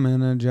doesn't come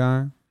in a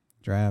jar.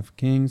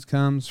 DraftKings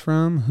comes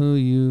from who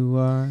you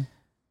are.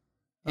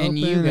 And Open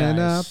you it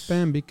up guys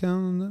and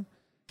become the...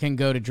 can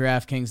go to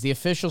DraftKings, the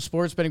official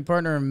sports betting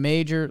partner of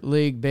Major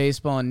League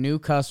Baseball, and new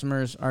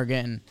customers are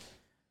getting,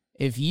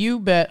 if you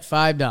bet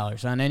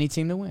 $5 on any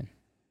team to win,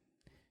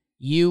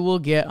 you will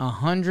get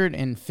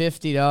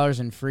 $150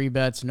 in free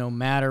bets no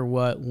matter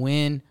what,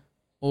 win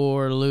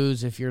or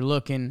lose. If you're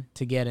looking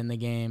to get in the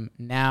game,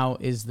 now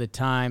is the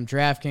time.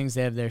 DraftKings,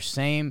 they have their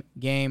same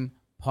game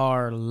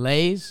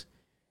parlays.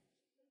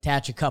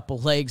 Attach a couple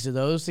legs of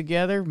those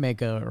together,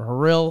 make a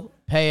real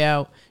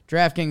payout.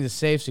 DraftKings is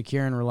safe,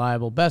 secure, and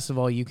reliable. Best of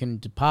all, you can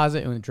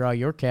deposit and withdraw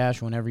your cash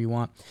whenever you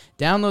want.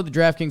 Download the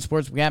DraftKings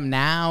Sportsbook app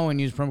now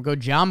and use promo code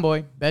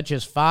JOHNBOY. Bet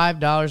just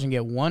 $5 and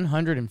get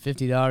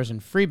 $150 in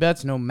free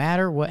bets no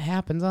matter what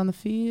happens on the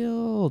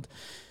field.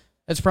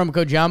 That's promo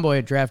code JOHNBOY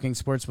at DraftKings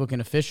Sportsbook,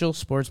 an official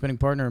sports betting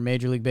partner of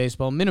Major League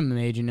Baseball. Minimum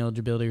age and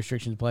eligibility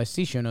restrictions apply.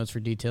 See show notes for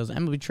details.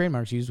 MLB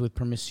trademarks used with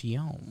permission.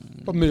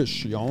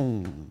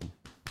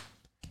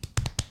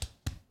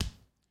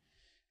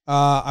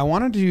 I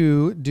wanted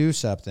to do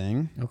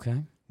something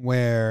Okay.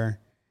 where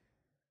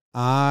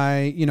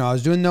I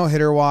was doing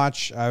no-hitter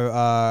watch.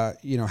 How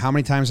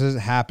many times has it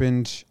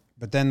happened?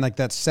 But then like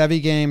that Sevy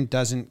game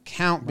doesn't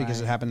count because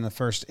it happened in the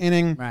first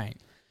inning. Right.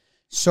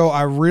 So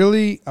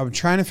I'm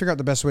trying to figure out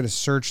the best way to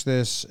search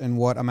this and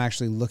what I'm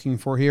actually looking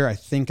for here. I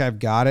think I've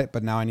got it,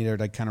 but now I need to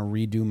like kind of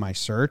redo my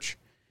search.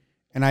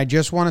 And I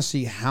just want to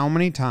see how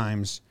many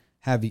times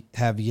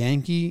have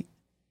Yankee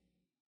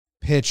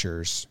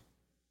pitchers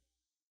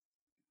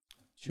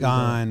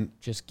gone.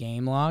 Just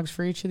game logs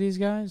for each of these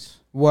guys?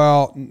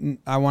 Well,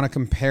 I want to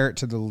compare it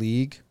to the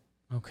league.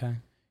 Okay.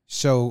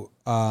 So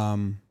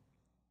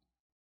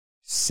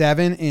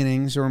 7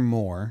 innings or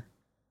more.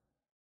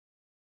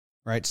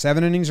 Right?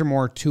 7 innings or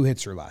more, 2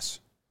 hits or less.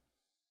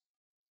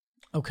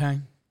 Okay.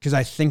 Because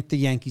I think the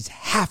Yankees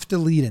have to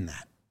lead in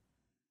that.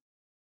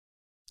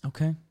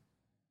 Okay.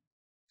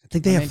 I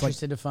think they I'm have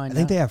interested to find I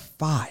think out. they have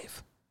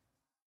 5.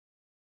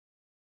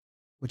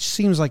 Which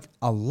seems like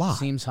a lot.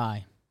 Seems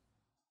high.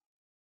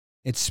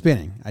 It's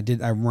spinning.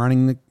 I'm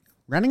running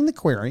the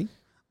query.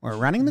 We're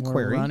running the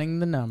query. We're running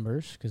the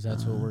numbers because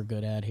that's what we're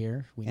good at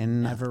here. We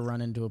and never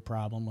run into a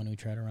problem when we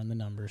try to run the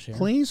numbers here.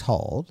 Please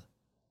hold.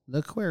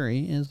 The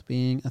query is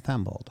being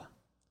assembled.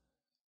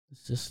 The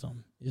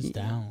system is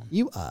down.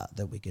 You are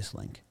the weakest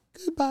link.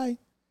 Goodbye.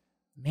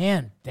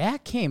 Man,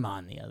 that came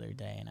on the other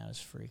day and I was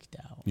freaked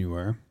out. You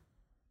were?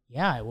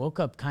 Yeah, I woke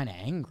up kind of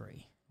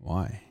angry.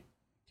 Why?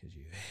 Because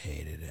you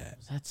hated it.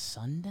 Was that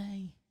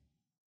Sunday?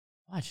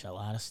 Watched a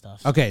lot of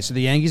stuff. Okay, so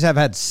the Yankees have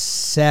had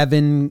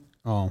 7.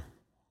 Oh,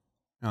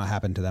 no, it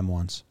happened to them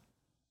once.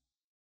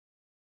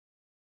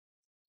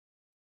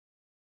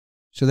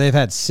 So they've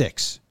had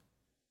 6.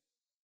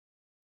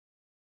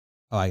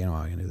 Oh, I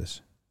can do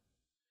this.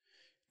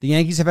 The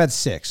Yankees have had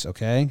 6,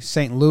 okay?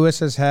 St. Louis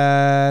has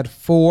had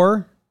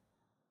 4.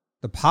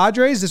 The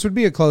Padres, this would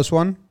be a close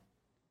one.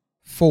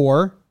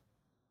 4.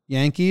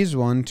 Yankees,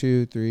 1,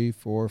 2, 3,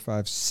 4,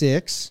 5,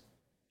 6.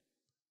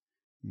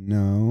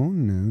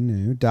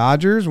 No.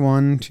 Dodgers,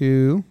 1,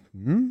 2.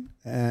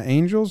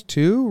 Angels,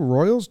 2.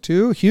 Royals,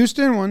 2.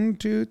 Houston, 1,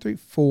 2, 3,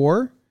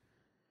 4.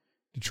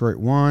 Detroit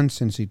 1,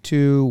 Cincy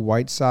 2,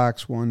 White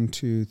Sox 1,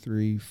 2,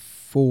 3,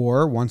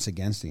 4. Once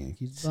against the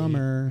Yankees.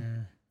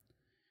 Bummer.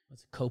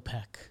 What's a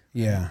Kopech?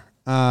 Yeah.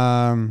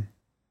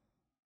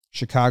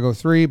 Chicago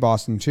 3,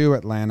 Boston 2,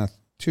 Atlanta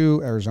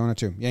 2, Arizona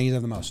 2. Yankees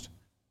have the most.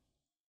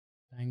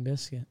 Bang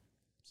biscuit.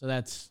 So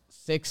that's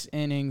 6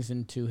 innings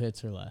and 2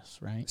 hits or less,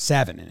 right?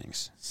 7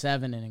 innings.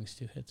 7 innings,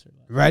 2 hits or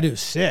less. If I do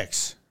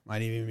 6,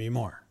 might even be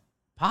more.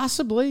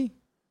 Possibly.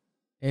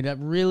 It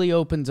really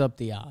opens up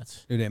the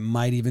odds. Dude, it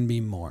might even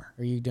be more.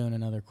 Are you doing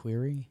another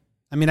query?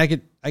 I mean, I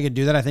could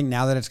do that. I think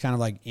now that it's kind of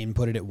like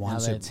inputted at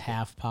once. Now that it's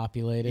half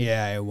populated.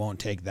 Yeah, it won't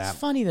take that. It's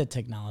funny that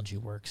technology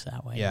works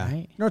that way,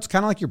 right? No, it's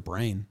kind of like your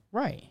brain.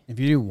 Right. If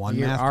you do one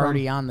You're math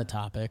already problem, on the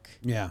topic.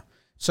 yeah.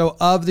 So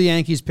of the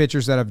Yankees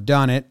pitchers that have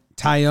done it,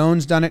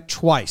 Tyone's done it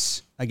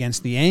twice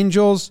against the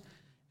Angels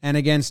and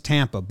against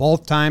Tampa.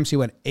 Both times he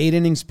went 8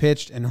 innings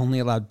pitched and only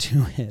allowed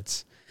 2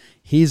 hits.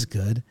 He's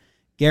good.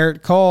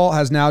 Garrett Cole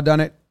has now done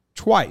it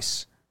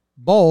twice.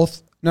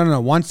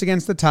 Once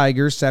against the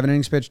Tigers, 7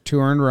 innings pitched, 2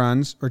 earned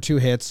runs or 2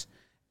 hits,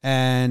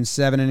 and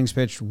 7 innings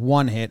pitched,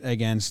 1 hit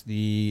against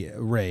the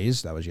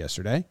Rays. That was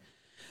yesterday.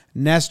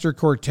 Nestor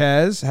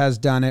Cortez has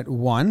done it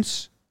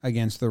once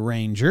against the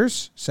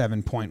Rangers,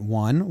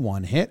 7.1,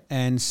 1 hit,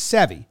 and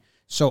Sevy.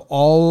 So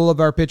all of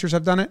our pitchers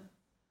have done it?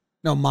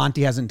 No,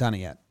 Monty hasn't done it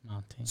yet.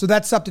 Monty. So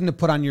that's something to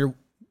put on your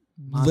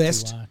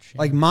list. Watch, yeah.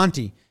 Like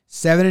Monty,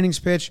 7 innings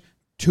pitched,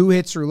 2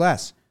 hits or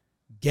less.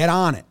 Get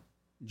on it.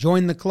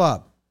 Join the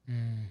club.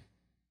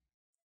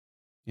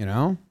 You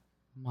know?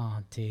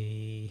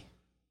 Monty.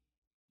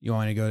 You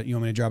want me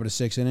to drop it to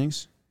 6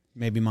 innings?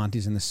 Maybe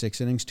Monty's in the 6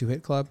 innings,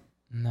 2-hit club?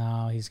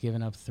 No, he's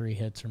given up 3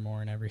 hits or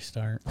more in every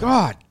start.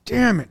 God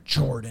damn it,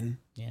 Jordan.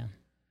 Yeah.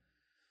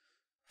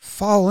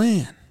 Fall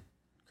in.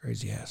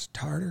 Crazy ass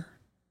tartar.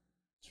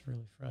 It's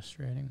really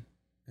frustrating.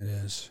 It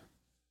is.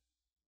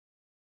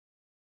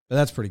 But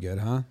that's pretty good,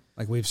 huh?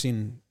 Like we've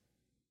seen.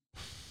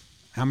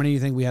 How many do you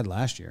think we had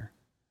last year?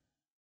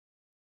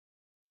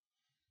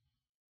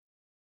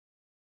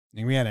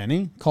 Think we had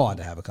any? Cole had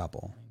to have a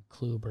couple.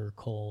 Kluber,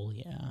 Cole,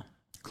 yeah.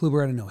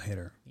 Kluber had a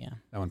no-hitter. Yeah.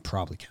 That one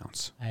probably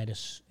counts.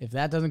 If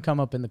that doesn't come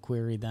up in the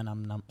query, then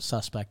I'm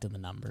suspect of the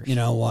numbers. You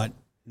know what?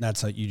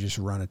 That's how you just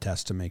run a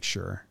test to make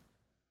sure.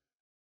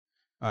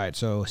 All right,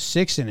 so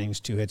 6 innings,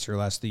 2 hits or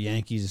less. The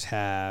Yankees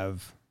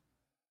have,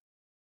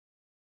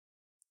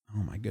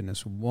 oh my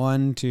goodness,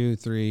 1, 2,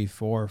 3,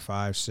 4,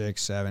 5,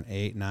 6, 7,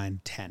 8,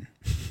 9, 10.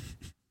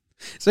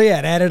 So yeah,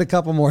 it added a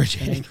couple more. An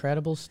Jake.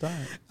 incredible start.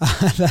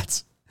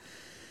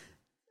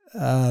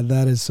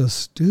 That is so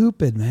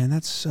stupid, man.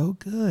 That's so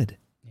good.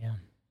 Yeah.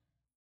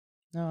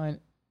 No, I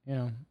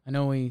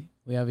know we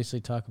obviously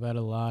talk about it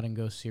a lot and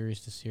go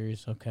series to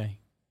series. Okay.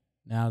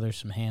 Now there's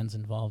some hands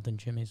involved in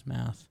Jimmy's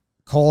math.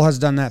 Cole has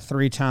done that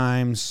 3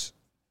 times.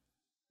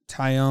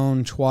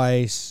 Tyone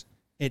twice.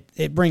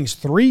 It brings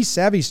 3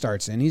 Sevy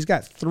starts in. He's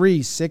got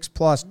 3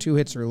 6+ 2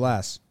 hits or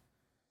less.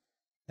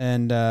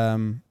 And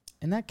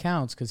that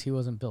counts because he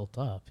wasn't built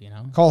up, you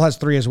know? Cole has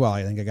 3 as well.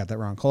 I think I got that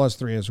wrong. Cole has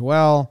 3 as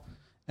well.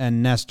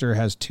 And Nestor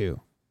has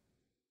 2.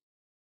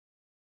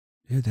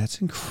 Dude, that's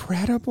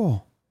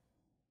incredible.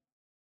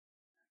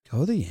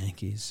 Go the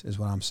Yankees is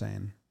what I'm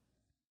saying.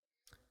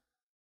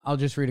 I'll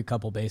just read a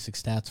couple basic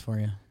stats for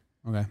you.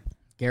 Okay.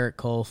 Garrett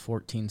Cole,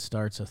 14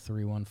 starts, a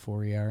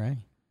 3.14 ERA.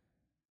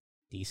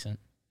 Decent.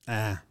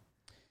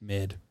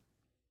 Mid.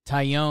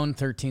 Tyone,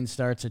 13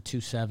 starts, a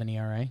 2.7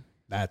 ERA.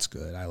 That's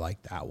good. I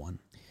like that one.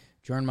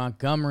 Jordan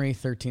Montgomery,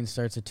 13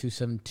 starts, a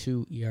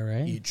 2.72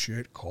 ERA. Eat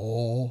shit,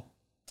 Cole.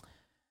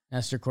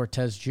 Nestor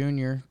Cortez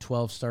Jr.,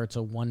 12 starts, a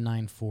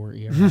 1.94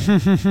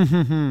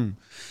 ERA.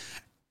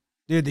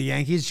 Dude, the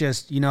Yankees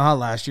just, you know how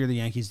last year the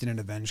Yankees didn't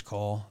avenge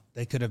Cole?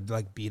 They could have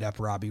like beat up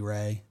Robbie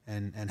Ray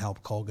and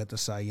helped Cole get the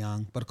Cy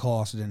Young, but Cole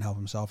also didn't help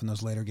himself in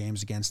those later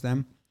games against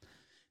them.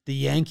 The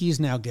Yankees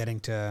now getting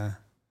to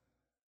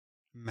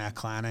Matt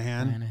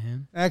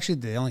Clanahan. Actually,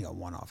 they only got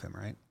 1 off him,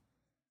 right?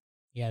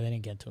 Yeah, they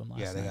didn't get to him last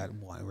night. Yeah, they got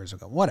 1. Where's it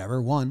go?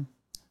 Whatever, 1.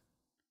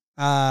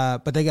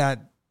 But they got,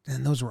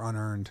 and those were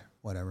unearned,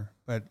 whatever.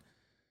 But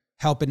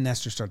helping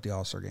Nestor start the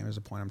All-Star game is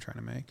the point I'm trying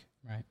to make.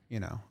 Right.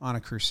 You know, on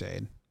a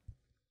crusade.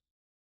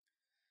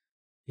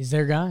 He's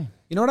their guy.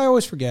 You know what I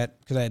always forget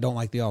because I don't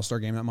like the All-Star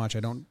game that much. I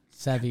don't.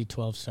 Sevy,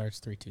 12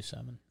 starts,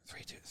 3.27.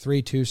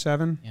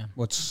 3.27. Yeah.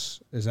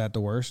 Is that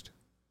the worst?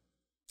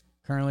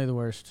 Currently the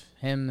worst.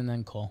 Him and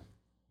then Cole.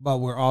 But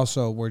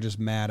we're just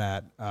mad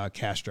at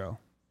Castro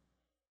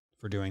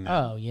for doing that.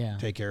 Oh yeah.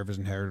 Take care of his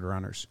inherited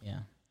runners.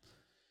 Yeah.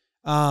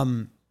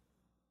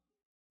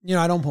 You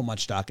know, I don't put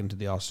much stock into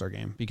the All-Star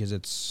game because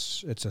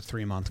it's a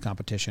 3-month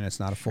competition. It's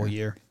not a full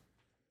year.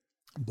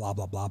 Blah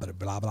blah blah, but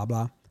blah blah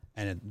blah.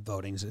 And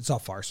voting's it's all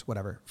farce,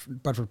 whatever.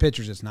 But for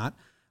pitchers, it's not.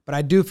 But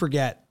I do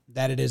forget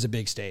that it is a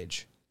big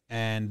stage,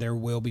 and there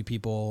will be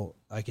people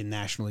like in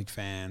National League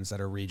fans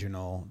that are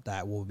regional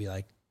that will be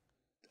like,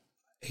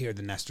 hear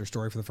the Nestor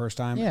story for the first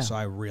time. Yeah. So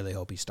I really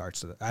hope he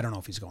starts. I don't know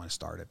if he's going to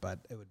start it, but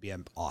it would be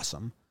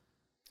awesome.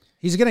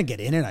 He's going to get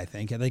in it, I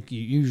think. I think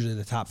usually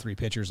the top 3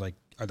 pitchers like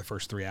are the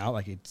first 3 out.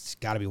 Like it's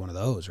got to be one of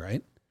those,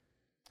 right?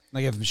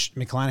 Like if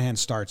McClanahan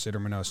starts it or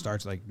Manoah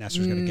starts, like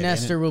Nestor's going to get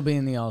Nestor in it. will be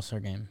in the All-Star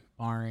game,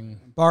 barring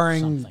Well,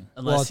 something.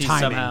 Unless he's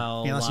timing.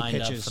 somehow Unless he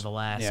lined up pitches. for the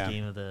last Yeah.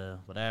 game of the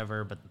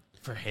whatever. But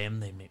for him,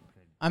 they make.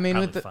 I mean,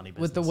 probably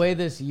with the way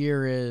this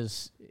year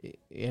is,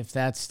 if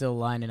that's still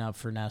lining up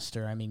for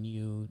Nestor, I mean,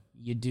 you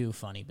do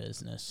funny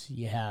business.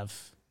 You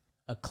have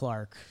a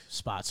Clark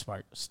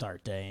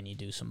start day, and you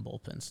do some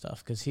bullpen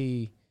stuff because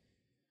he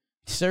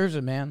serves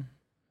it, man.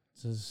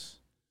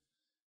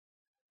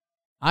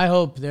 I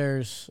hope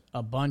there's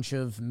a bunch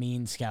of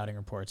mean scouting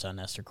reports on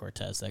Nestor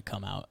Cortez that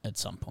come out at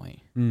some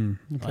point.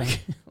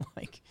 Okay.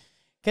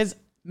 Because,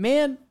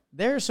 man,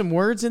 there are some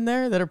words in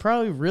there that are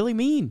probably really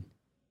mean.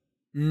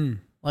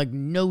 Like,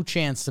 no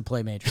chance to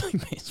play Major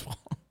League Baseball.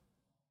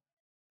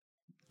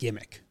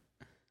 Gimmick.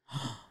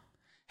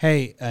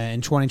 Hey,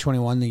 in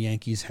 2021, the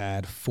Yankees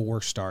had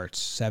 4 starts,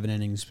 7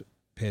 innings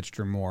pitched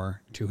or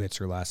more, 2 hits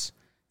or less.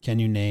 Can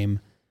you name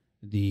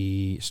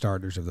the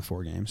starters of the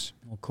 4 games?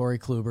 Well, Corey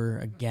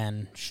Kluber,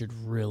 again, should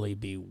really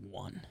be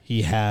 1.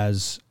 He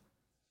has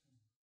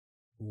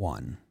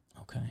 1.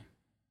 Okay.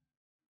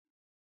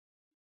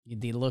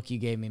 The look you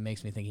gave me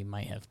makes me think he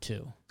might have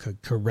 2.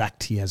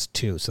 Correct. He has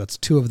 2. So that's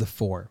 2 of the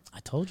 4. I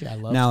told you I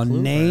love Now,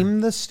 Kluber.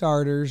 name the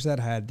starters that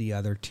had the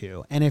other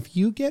 2. And if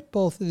you get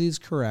both of these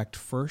correct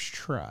first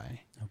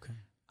try, Okay.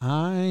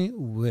 I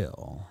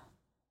will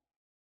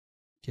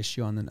kiss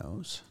you on the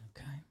nose.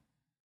 Okay.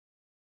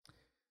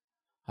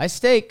 High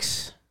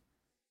stakes.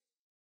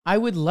 I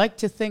would like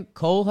to think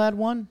Cole had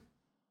 1.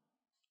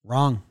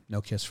 Wrong.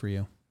 No kiss for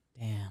you.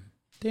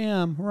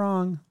 Damn,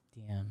 wrong.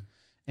 Damn.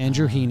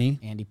 Andrew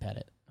Heaney. Andy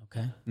Pettit.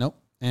 Okay. Nope.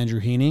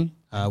 Andrew Heaney.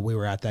 We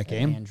were at that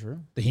game. Andrew.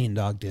 The Heen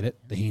Dog did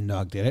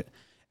it.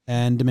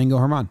 And Domingo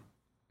Herman.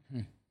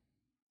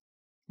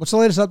 What's the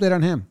latest update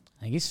on him?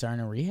 I think he's starting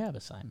a rehab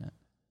assignment.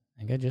 I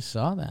think I just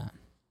saw that.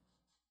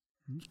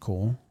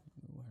 Cool.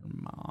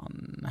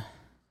 Herman.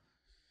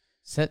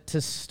 Set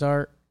to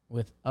start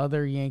with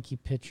other Yankee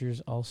pitchers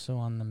also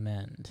on the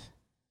mend.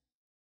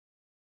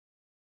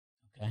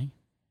 Okay.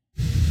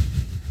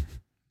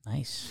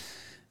 Nice.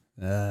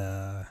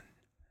 No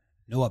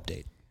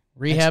update.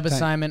 Rehab Next time-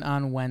 assignment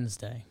on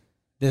Wednesday.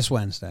 This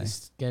Wednesday.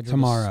 He's scheduled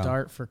Tomorrow. to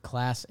start for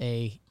Class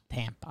A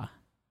Tampa.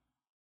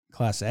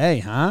 Class A,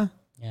 huh?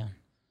 Yeah.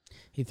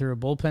 He threw a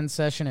bullpen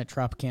session at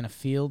Tropicana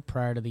Field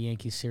prior to the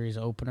Yankees series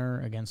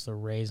opener against the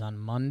Rays on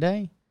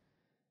Monday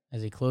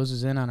as he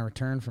closes in on a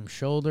return from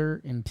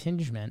shoulder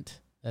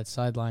impingement that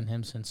sidelined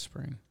him since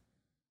spring.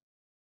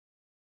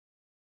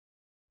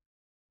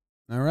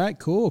 All right,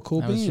 cool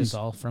That beans. was just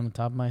all from the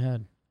top of my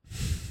head.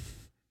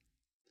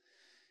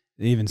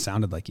 It even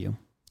sounded like you.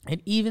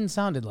 It even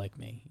sounded like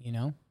me, you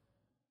know?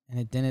 And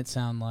it didn't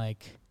sound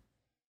like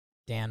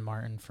Dan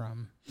Martin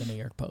from the New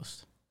York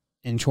Post.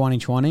 In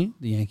 2020,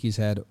 the Yankees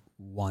had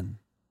 1.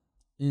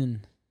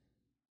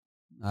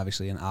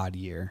 Obviously an odd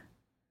year.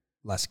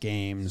 Less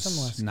games,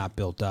 Some less not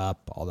built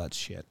up, all that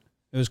shit.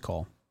 It was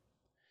cool.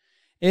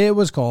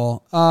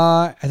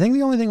 I think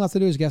the only thing left to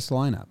do is guess the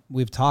lineup.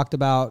 We've talked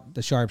about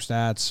the sharp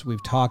stats.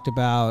 We've talked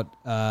about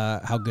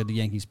how good the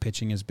Yankees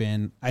pitching has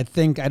been. I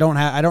don't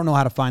know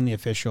how to find the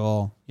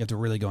official. You have to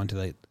really go into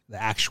the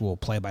actual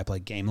play-by-play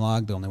game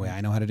log, the only way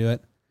I know how to do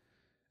it.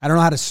 I don't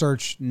know how to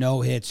search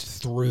no hits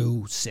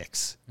through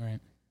 6. Right.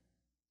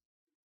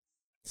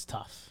 It's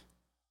tough.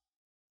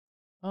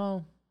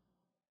 Oh.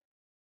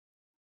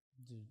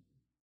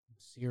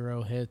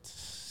 0 hits,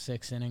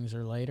 6 innings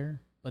or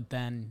later. But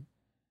then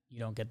you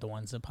don't get the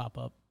ones that pop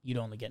up. You'd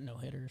only get no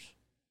hitters.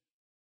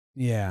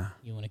 Yeah.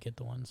 You want to get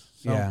the ones.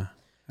 So, Yeah.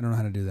 I don't know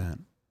how to do that.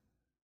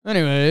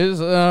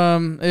 Anyways,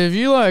 if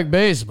you like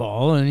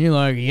baseball and you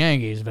like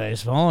Yankees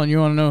baseball and you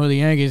want to know who the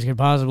Yankees could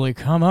possibly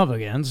come up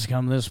against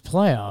come this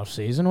playoff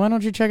season, why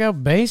don't you check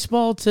out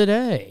Baseball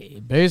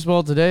Today?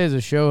 Baseball Today is a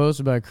show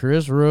hosted by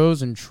Chris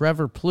Rose and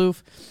Trevor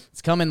Plouffe.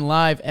 It's coming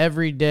live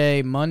every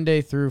day,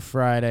 Monday through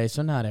Friday.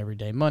 So not every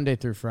day, Monday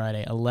through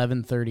Friday,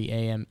 11:30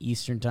 a.m.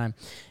 Eastern Time.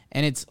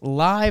 And it's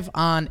live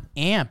on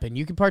AMP, and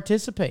you can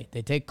participate.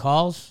 They take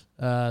calls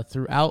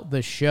throughout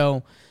the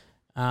show.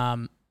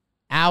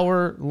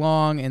 Hour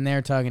long, and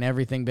they're talking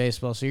everything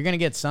baseball. So you're going to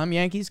get some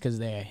Yankees because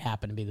they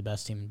happen to be the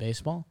best team in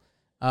baseball.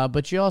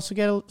 But you also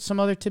get some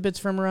other tidbits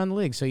from around the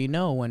league. So you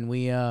know when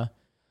we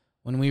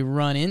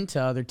run into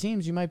other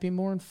teams, you might be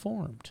more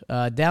informed.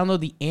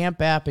 Download the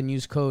AMP app and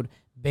use code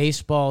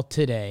BASEBALL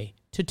today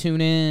to tune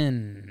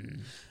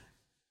in.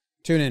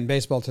 Tune in,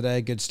 Baseball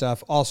Today, good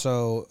stuff.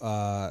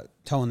 Also,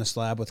 Towing the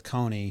Slab with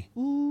Coney.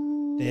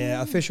 The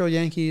official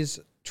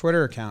Yankees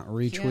Twitter account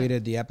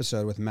retweeted the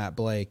episode with Matt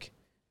Blake.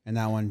 And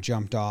that one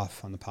jumped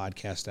off on the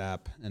podcast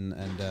app and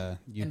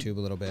YouTube a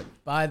little bit.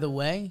 By the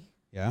way,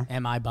 Yeah.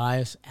 am I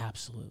biased?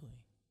 Absolutely.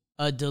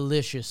 A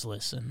delicious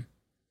listen.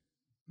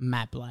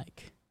 Matt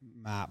Blake.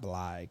 Matt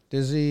Blake.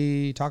 Does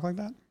he talk like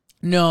that?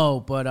 No,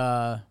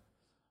 but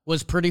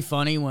was pretty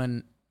funny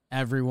when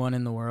everyone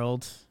in the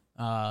world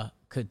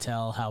could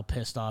tell how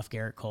pissed off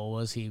Garrett Cole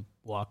was. He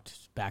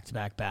walked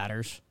back-to-back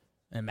batters.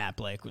 And Matt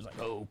Blake was like,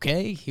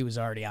 okay. He was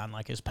already on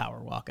like his power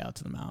walk out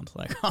to the mound.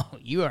 Like, oh,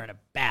 you are in a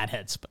bad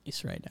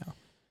headspace right now.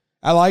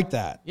 I like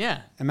that.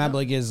 Yeah. And Matt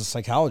Blake is a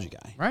psychology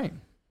guy, Right.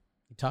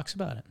 He talks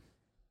about it.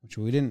 which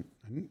I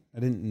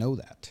didn't know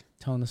that.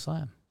 Towing the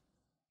slab.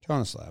 Turn on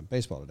the slab.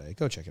 Baseball today.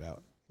 Go check it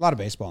out. A lot of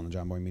baseball on the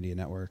John Boy Media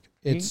Network.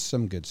 It's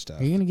some good stuff.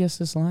 Are you going to guess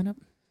this lineup?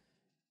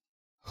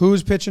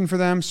 Who's pitching for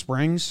them?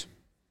 Springs?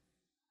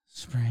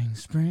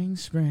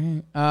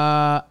 Spring.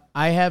 I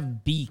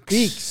have Beeks.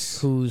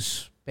 Beeks.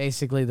 Who's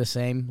basically the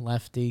same,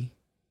 lefty.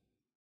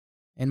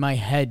 In my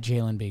head,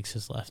 Jalen Beeks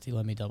is lefty.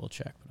 Let me double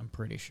check, but I'm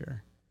pretty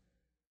sure.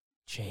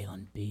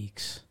 Jalen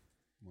Beeks.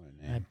 What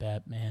a I name.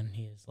 bet, man,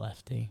 he is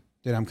lefty.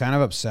 Dude, I'm kind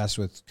of obsessed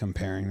with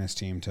comparing this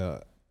team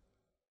to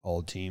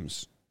old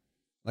teams.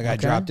 Like, I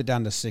Okay. dropped it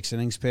down to 6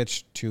 innings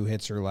pitched, 2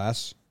 hits or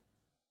less.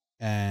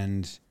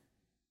 And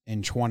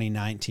in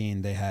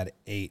 2019, they had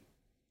 8.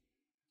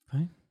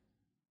 Okay.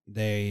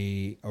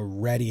 They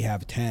already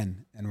have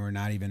 10, and we're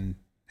not even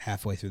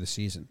halfway through the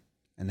season.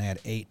 And they had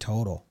 8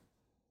 total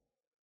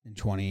in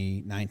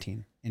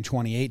 2019. In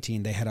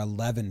 2018, they had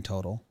 11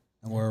 total,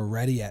 and we're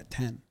already at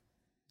 10.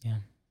 Yeah.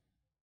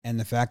 And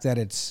the fact that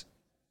it's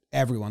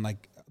everyone,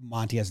 like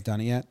Monty hasn't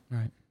done it yet.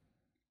 Right.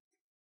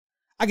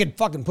 I could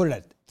fucking put it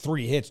at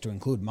 3 hits to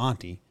include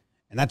Monty,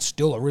 and that's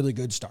still a really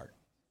good start.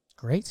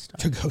 Great start.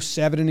 To go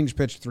 7 innings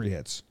pitched, 3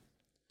 hits.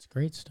 It's a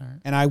great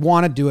start. And I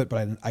want to do it,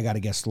 but I got to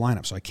guess the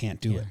lineup, so I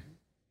can't do Yeah. it.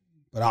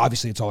 But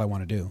obviously, it's all I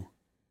want to do.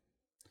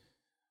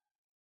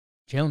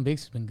 Jalen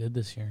Beeks has been good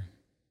this year.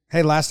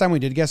 Hey, last time we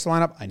did guess the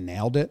lineup, I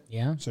nailed it.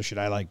 Yeah. So should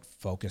I, like,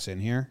 focus in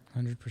here?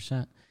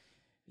 100%.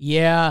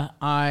 Yeah,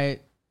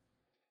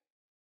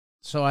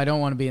 So I don't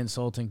want to be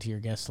insulting to your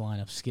guest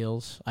lineup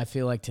skills. I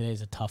feel like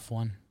today's a tough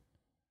one.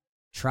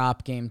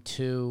 Trop game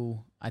 2.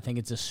 I think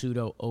it's a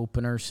pseudo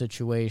opener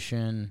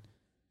situation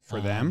For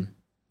them?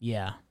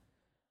 Yeah.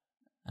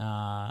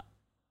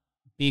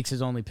 Beeks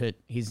has only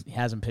he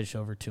hasn't pitched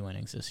over 2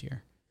 innings this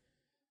year.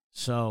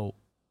 So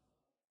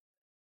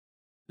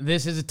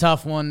this is a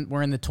tough one.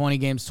 We're in the 20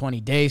 games,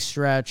 20-day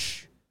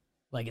stretch.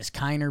 Like, is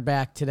Kiner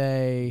back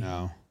today?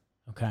 No.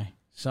 Okay.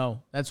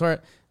 So that's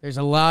where there's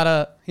a lot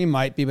of He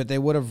might be, but they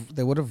would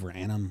have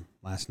ran him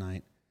last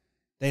night.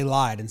 They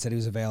lied and said he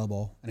was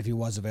available, and if he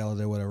was available,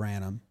 they would have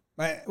ran him.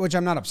 Which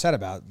I'm not upset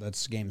about.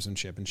 That's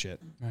gamesmanship and shit.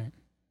 right.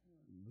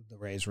 The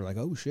Rays were like,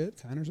 "Oh shit,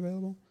 Kiner's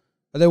available,"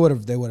 but they would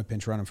have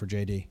pinch run him for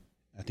JD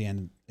at the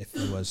end if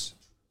he was.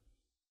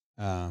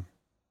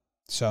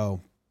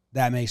 So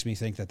that makes me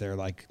think that they're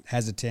like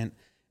hesitant.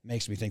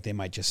 Makes me think they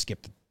might just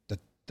skip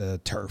the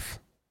turf,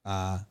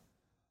 and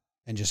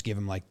just give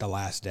him like the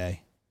last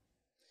day.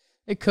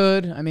 It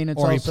could. I mean, it's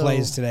Or also he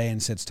plays today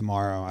and sits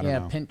tomorrow. I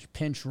don't know.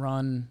 pinch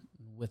run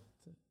with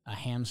a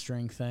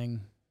hamstring thing.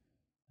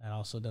 That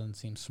also doesn't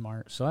seem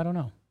smart. So I don't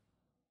know.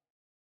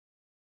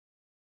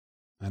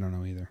 I don't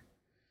know either.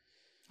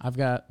 I've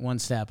got one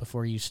stat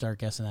before you start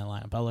guessing that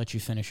lineup. I'll let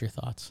you finish your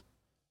thoughts.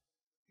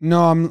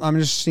 No, I'm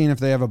just seeing if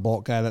they have a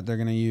bulk guy that they're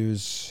going to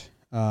use.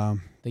 The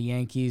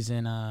Yankees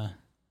in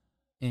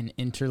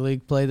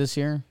interleague play this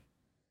year.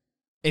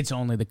 It's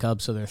only the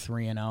Cubs, so they're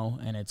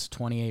 3-0, and it's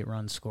 28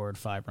 runs scored,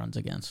 5 runs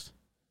against.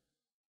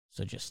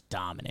 So just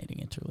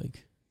dominating interleague.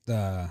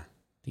 The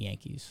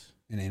Yankees.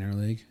 in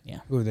interleague. Yeah.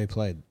 Who have they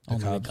played?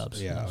 Only the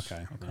Cubs. Yeah. Yes.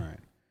 Okay. Okay. All right.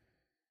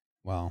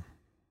 Well,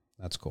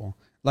 that's cool.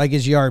 Like,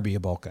 is Yarby a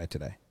bulk guy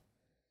today?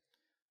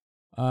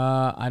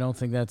 I don't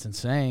think that's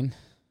insane.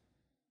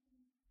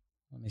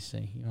 Let me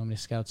see. You want me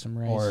to scout some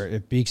Rays? Or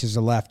if Beeks is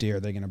a lefty,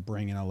 are they going to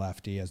bring in a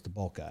lefty as the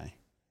bulk guy?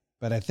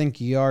 But I think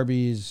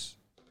Yarby's,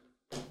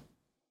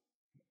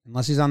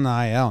 unless he's on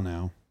the IL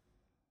now.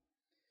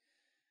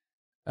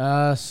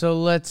 So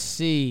let's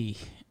see.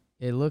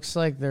 It looks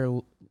like their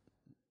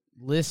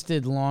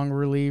listed long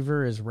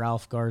reliever is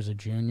Ralph Garza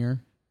Jr.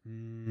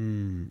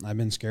 I've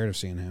been scared of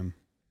seeing him.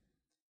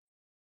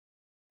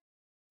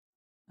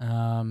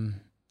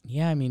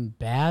 Yeah, I mean,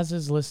 Baz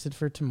is listed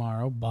for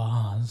tomorrow.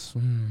 Baz.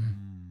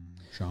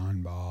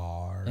 Sean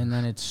Barr. And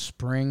then it's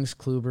Springs,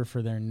 Kluber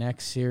for their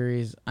next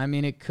series. I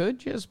mean, it could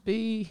just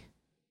be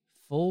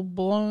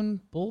full-blown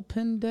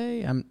bullpen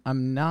day.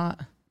 I'm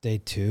not Day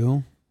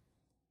 2.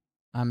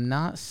 I'm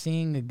not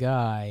seeing a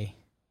guy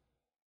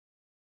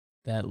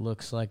that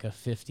looks like a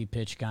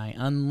 50-pitch guy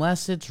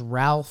unless it's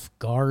Ralph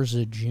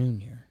Garza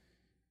Jr.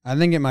 I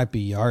think it might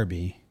be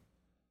Yarby.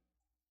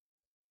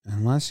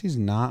 Unless he's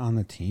not on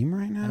the team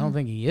right now. I don't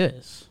think he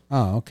is.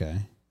 Oh,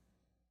 okay.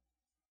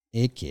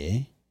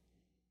 Icky.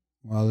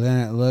 Well, then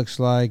it looks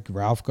like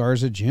Ralph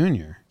Garza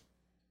Jr.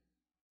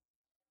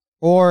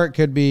 Or it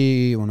could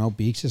be, well, no,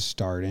 Beeks is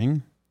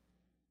starting.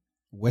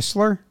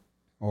 Whistler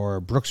or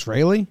Brooks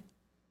Raley.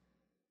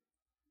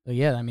 But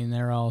yeah, I mean,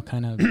 they're all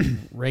kind of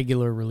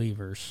regular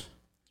relievers.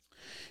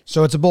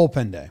 So it's a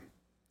bullpen day.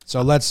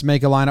 So let's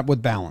make a lineup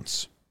with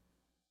balance.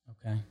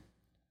 Okay.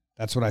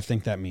 That's what I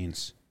think that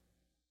means.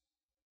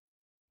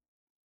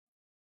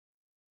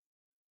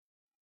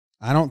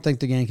 I don't think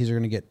the Yankees are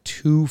going to get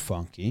too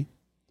funky.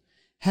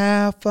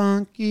 How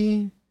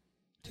funky,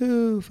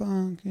 too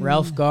funky.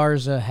 Ralph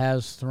Garza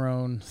has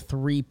thrown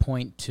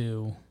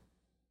 3.2,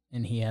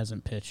 and he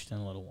hasn't pitched in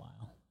a little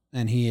while.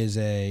 And he is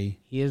He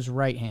is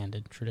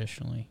right-handed,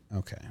 traditionally.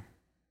 okay.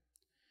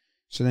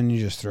 So then you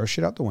just throw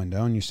shit out the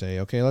window and you say,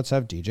 okay, let's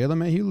have DJ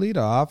LeMahieu lead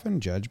off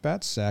and Judge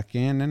bat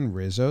second and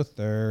Rizzo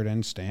third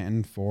and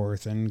Stanton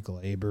fourth and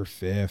Glaber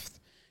fifth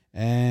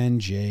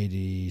and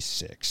JD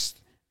sixth.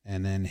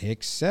 And then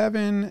Hicks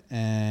 7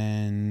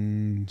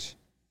 and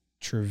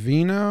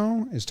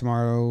Trevino is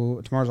tomorrow.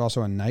 Tomorrow's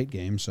also a night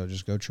game, so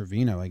just go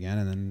Trevino again.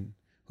 And then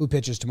who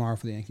pitches tomorrow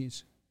for the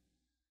Yankees?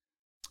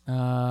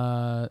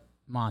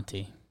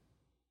 Monty.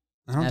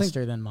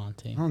 Esther than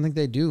Monty. I don't think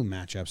they do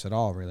matchups at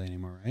all really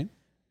anymore, right?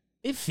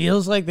 It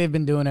feels like they've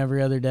been doing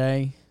every other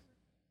day,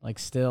 like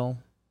still.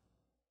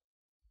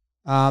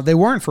 They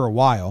weren't for a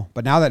while,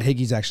 but now that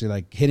Higgy's actually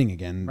like hitting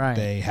again, Right.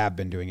 They have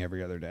been doing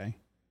every other day.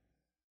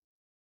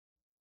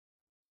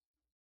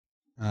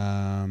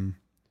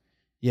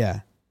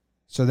 Yeah.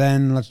 So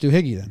then let's do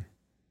Higgy then.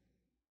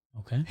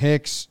 Okay.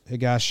 Hicks,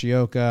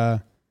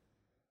 Higashioka,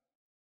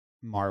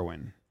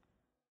 Marwin.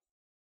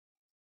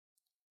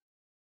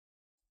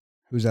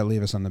 Who's that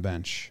leave us on the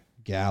bench?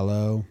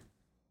 Gallo,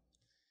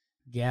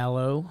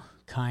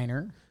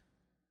 Kiner,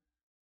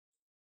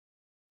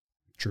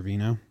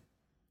 Trevino,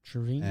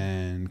 Trevino.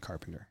 and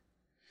Carpenter.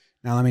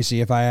 Now let me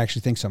see if I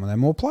actually think some of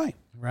them will play.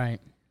 Right.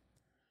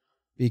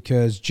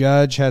 Because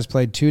Judge has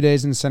played 2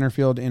 days in center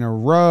field in a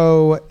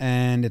row,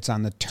 and it's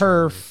on the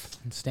turf.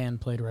 And Stan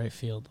played right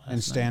field last And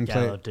night. Stan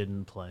Gallo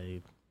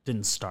played.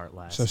 didn't start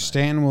last So night.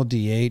 Stan will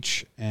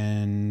DH,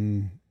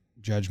 and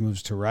Judge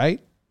moves to right.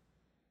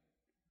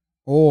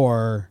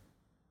 Or,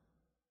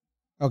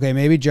 okay,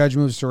 maybe Judge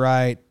moves to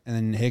right, and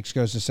then Hicks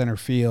goes to center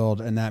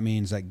field, and that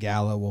means that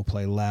Gallo will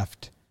play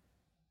left.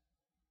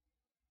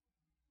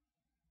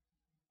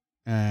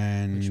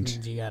 And Which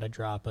means you got to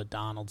drop a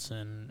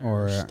Donaldson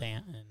Or, or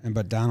Stanton.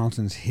 but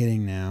Donaldson's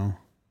hitting now.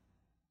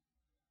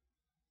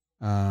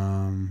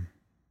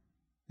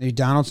 Maybe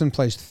Donaldson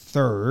plays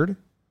third,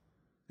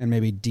 and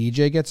maybe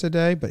DJ gets a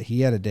day, but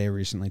he had a day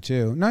recently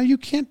too. No, you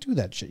can't do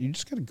that shit. You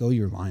just got to go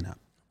your lineup.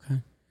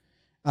 Okay.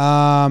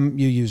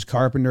 You use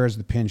Carpenter as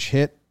the pinch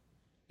hit.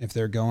 If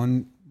they're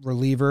going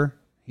reliever,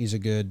 he's a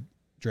good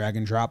drag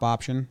and drop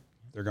option.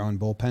 If they're going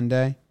bullpen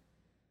day.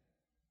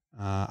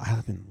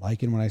 I've been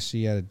liking what I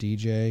see out of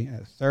DJ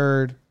at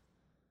third.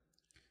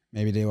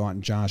 Maybe they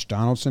want Josh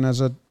Donaldson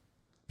as a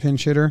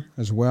pinch hitter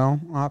as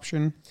well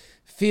option.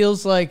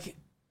 Feels like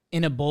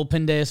in a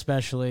bullpen day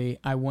especially,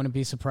 I wouldn't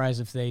be surprised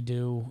if they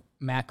do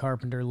Matt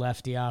Carpenter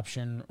lefty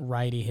option,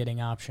 righty hitting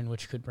option,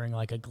 which could bring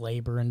like a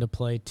Glaber into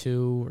play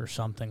too or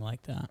something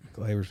like that.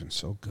 Glaber's been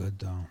so good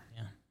though.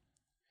 Yeah.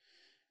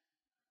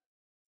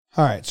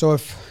 All right, so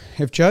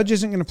if Judge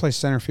isn't going to play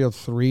center field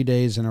 3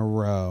 days in a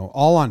row,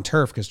 all on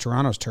turf because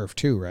Toronto's turf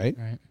too, right?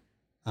 Right.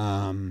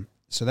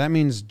 So that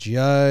means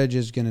Judge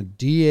is going to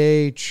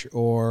DH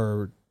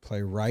or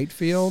play right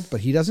field,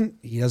 but he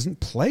doesn't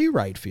play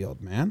right field,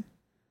 man.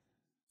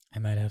 I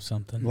might have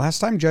something. Last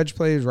time Judge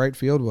played right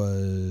field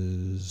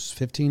was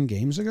 15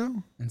 games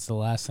ago. It's the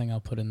last thing I'll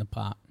put in the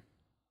pot.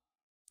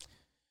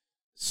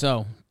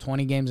 So,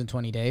 20 games in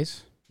 20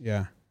 days.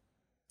 Yeah,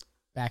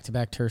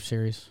 Back-to-back turf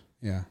series.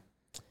 yeah,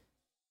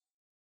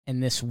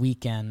 And this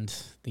weekend,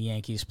 the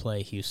Yankees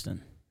play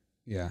Houston.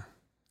 yeah.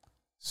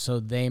 So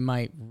they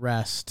might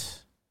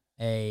rest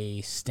a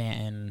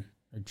Stanton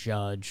or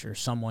Judge or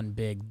someone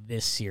big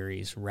this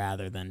series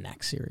rather than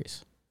next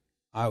series.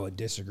 I would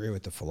disagree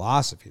with the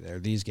philosophy there.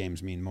 These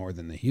games mean more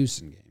than the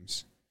Houston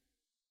games.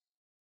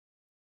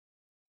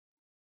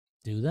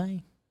 Do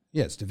they?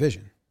 Yeah, it's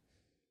division.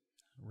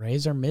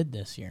 Rays are mid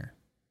this year.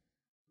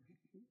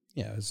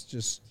 Yeah, it's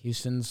just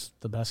Houston's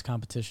the best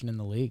competition in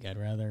the league. I'd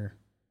rather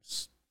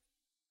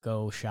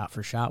go shot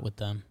for shot with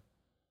them.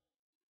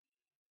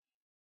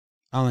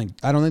 I don't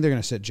think they're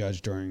going to sit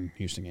Judge during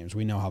Houston games.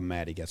 We know how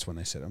mad he gets when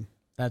they sit him.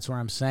 That's where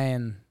I'm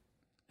saying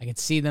I could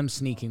see them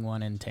sneaking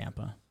one in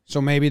Tampa.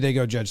 So maybe they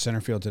go Judge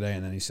center field today,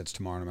 and then he sits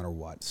tomorrow, no matter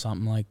what.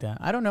 Something like that.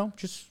 I don't know.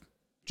 Just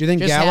Do you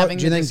think Just Gallo? having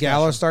Do you the think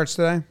Gallo discussion.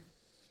 starts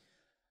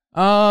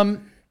today?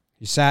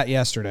 He sat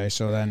yesterday,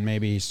 so then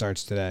maybe he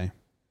starts today.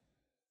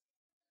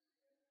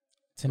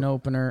 it's an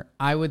opener.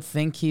 I would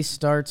think he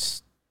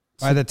starts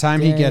By the time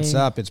he gets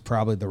today. up, it's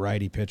probably the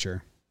righty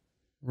pitcher.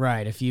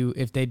 Right. If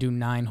they do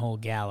 9-hole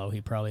Gallo,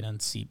 he probably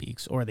doesn't see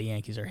Beeks. Or the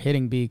Yankees are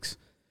hitting Beeks.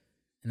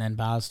 And then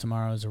Boz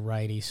tomorrow is a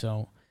righty.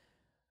 So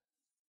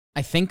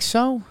I think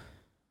so.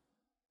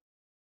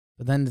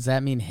 But then does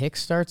that mean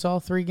Hicks starts all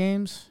 3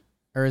 games?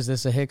 Or is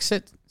this a Hicks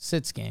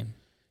sits game?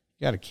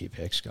 You got to keep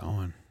Hicks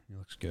going. He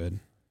looks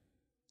good.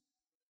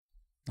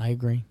 I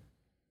agree.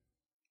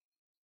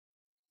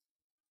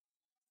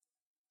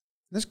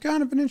 This is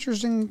kind of an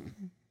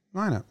interesting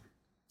lineup.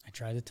 I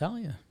tried to tell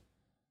you.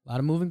 A lot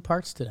of moving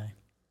parts today.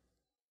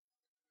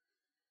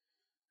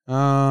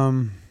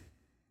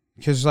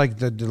 Because like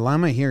the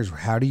dilemma here is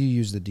how do you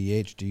use the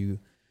DH? Do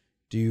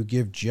you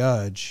give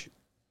Judge?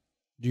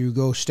 Do you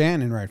go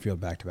Stanton in right field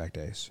back-to-back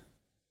days?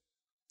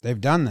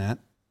 They've done that.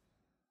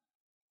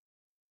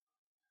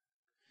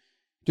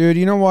 Dude,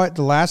 you know what?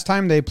 The last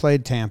time they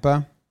played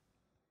Tampa,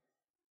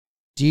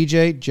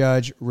 DJ,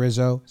 Judge,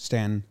 Rizzo,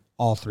 Stanton,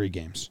 all 3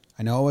 games.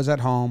 I know it was at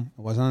home.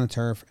 It wasn't on the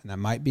turf, and that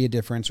might be a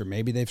difference, or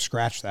maybe they've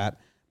scratched that.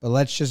 but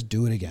let's just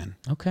do it again.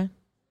 Okay.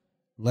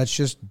 Let's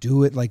just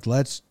do it.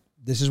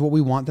 This is what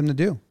we want them to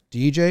do.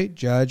 DJ,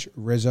 Judge,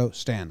 Rizzo,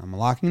 Stan. I'm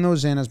locking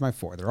those in as my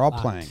 4. They're all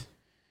playing.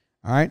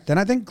 All right. Then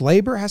I think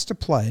Glaber has to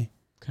play.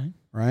 Okay.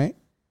 Right.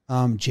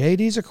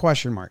 JD's a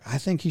question mark. I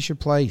think he should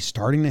play. He's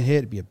starting to hit.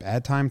 It'd be a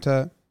bad time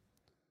to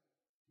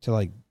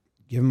like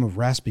give him a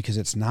rest, because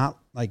it's not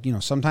like,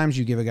 sometimes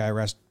you give a guy a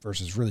rest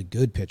versus really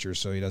good pitchers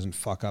so he doesn't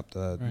fuck up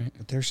Right.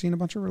 But they're seeing a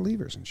bunch of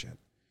relievers and shit.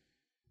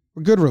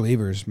 We're good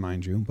relievers,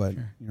 mind you, but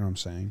Sure. you know what I'm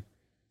saying.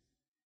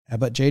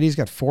 But JD's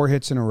got 4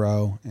 hits in a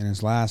row in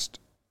his last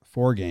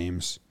 4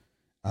 games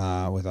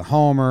with a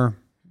homer.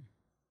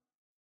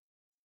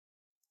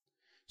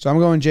 So I'm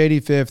going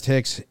JD 5th,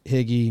 Hicks,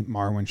 Higgy,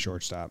 Marwin,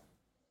 shortstop.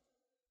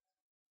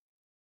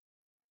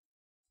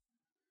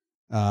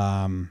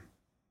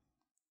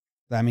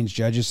 That means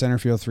Judge's center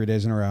field 3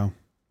 days in a row.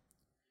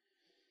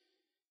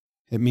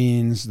 It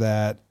means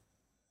that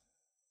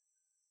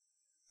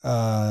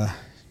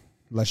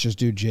let's just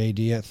do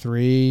JD at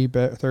 3,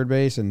 third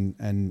base, and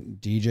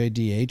DJ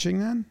DHing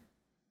then?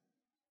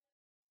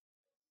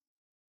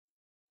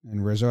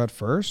 And Rizzo at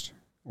first?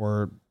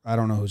 Or I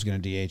don't know who's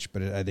going to DH,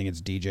 but I think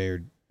it's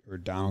DJ or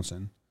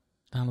Donaldson.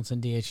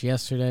 Donaldson DH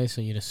yesterday, so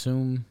you'd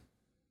assume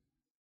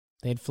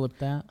they'd flip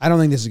that. I don't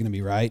think this is going to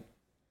be right.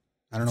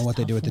 I don't know It's a what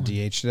they do tough with the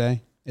one. DH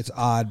today. It's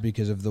odd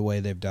because of the way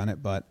they've done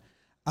it, but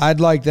I'd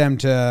like them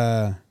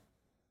to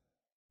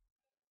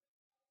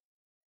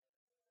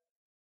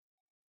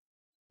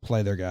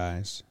play their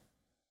guys.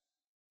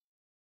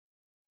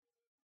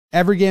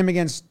 Every game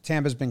against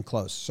Tampa's been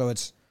close, so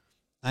it's.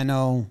 I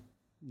know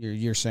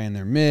you're saying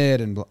they're mid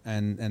and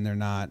they're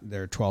not.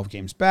 They're 12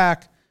 games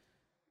back,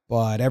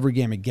 but every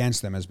game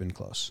against them has been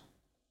close.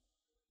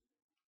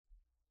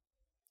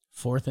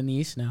 4th in the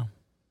East now.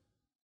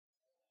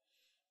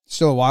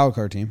 Still a wild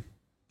card team.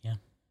 Yeah.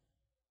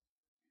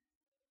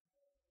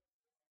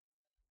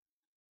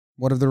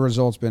 What have the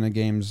results been of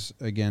games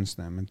against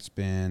them? It's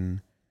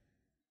been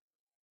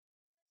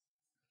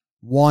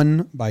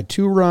 1 by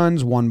 2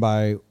 runs, 1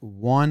 by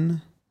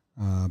 1,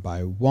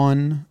 by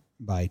 1,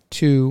 by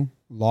 2,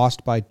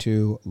 lost by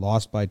 2,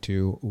 lost by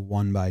 2,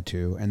 1 by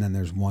 2, and then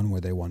there's one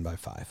where they won by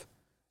 5.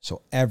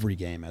 So every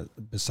game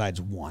besides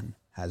one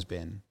has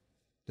been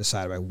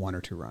decided by 1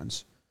 or 2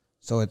 runs.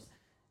 So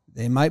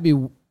they might be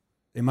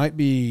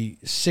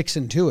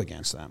 6-2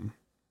 against them,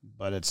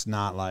 but it's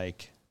not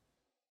like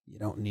you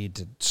don't need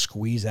to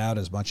squeeze out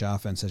as much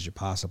offense as you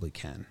possibly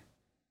can.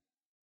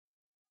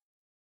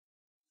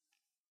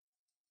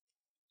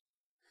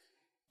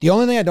 The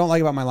only thing I don't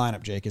like about my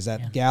lineup, Jake, is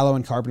that Gallo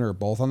and Carpenter are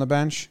both on the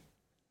bench,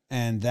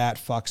 and that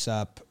fucks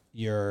up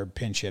your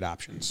pinch hit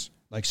options.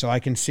 Like, so I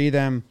can see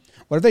them.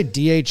 What if they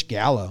DH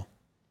Gallo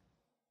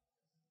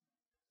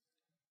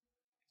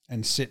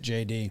and sit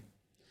JD,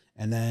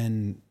 and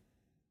then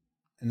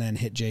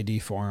hit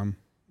JD for him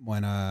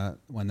when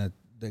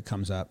it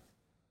comes up?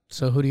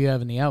 So who do you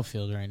have in the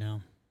outfield right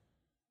now?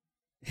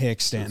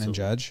 Hicks, Stanton, and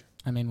Judge.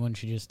 I mean,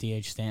 wouldn't you just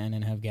DH Stanton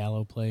and have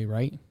Gallo play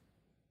right?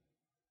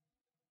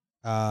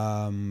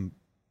 But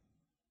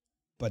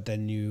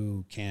then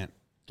you can't.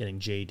 Getting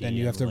JD. Then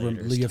you have to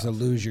later is you have to tough.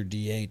 lose your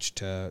DH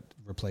to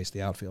replace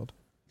the outfield,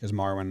 because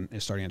Marwin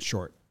is starting at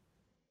short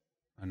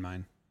on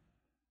mine.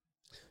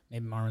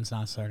 Maybe Marwin's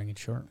not starting at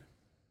short.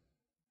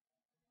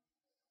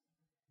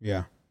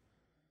 Yeah.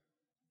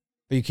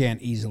 But you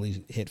can't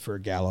easily hit for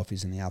Gallo if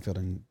he's in the outfield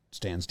and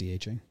Stan's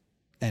DHing.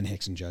 And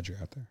Hicks and Judge are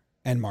out there.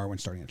 And Marwin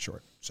starting at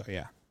short. So,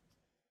 yeah.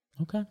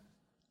 Okay.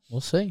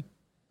 We'll see.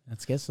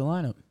 Let's guess the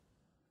lineup.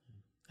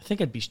 I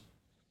think I'd be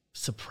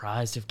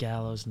surprised if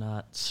Gallo's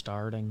not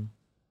starting.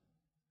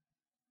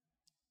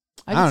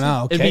 I don't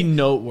know. It'd be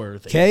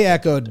noteworthy. Kay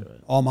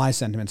echoed all my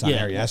sentiments on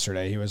Yeah. air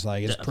yesterday. He was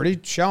like, it's pretty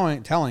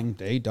telling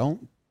they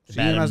don't see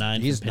batted him him as,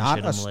 ninth he's and not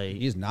pinch hit him late.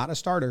 he's not a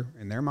starter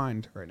in their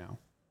mind right now.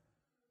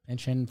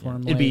 Pinch in for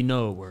him It'd be late.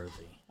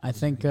 noteworthy. I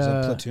think He's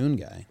a platoon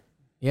guy.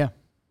 yeah.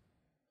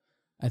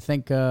 I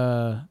think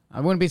I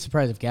wouldn't be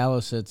surprised if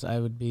Gallo sits. I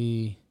would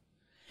be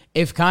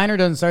if Kiner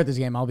doesn't start this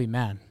game, I'll be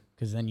mad,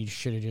 because then you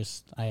should have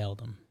just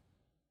IL'd him.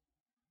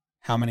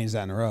 How many is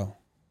that in a row?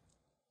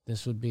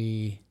 This would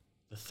be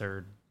The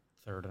third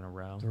in a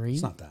row. 3.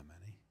 It's not that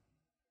many.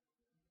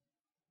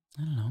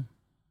 I don't know.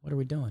 What are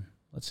we doing?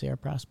 Let's see our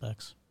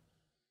prospects.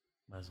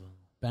 Might as well.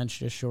 Bench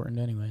just shortened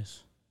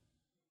anyways.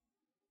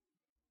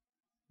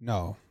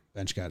 No,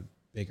 bench got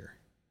bigger.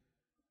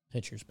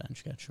 Pitcher's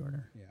bench got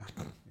shorter. Yeah,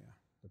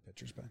 the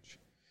pitcher's bench.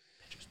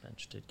 Pitcher's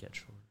bench did get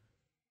short.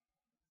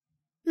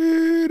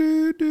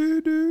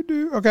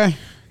 Okay,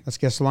 let's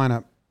guess the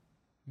lineup.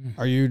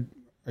 Are you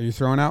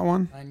throwing out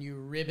one? And you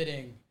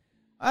riveting.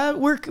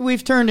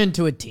 We've turned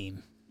into a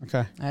team.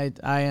 Okay.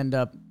 I end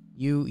up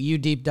you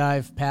deep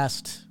dive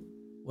past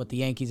what the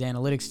Yankees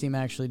analytics team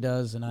actually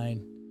does, and I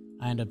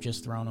end up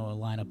just throwing a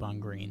lineup on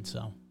green.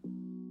 So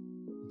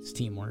it's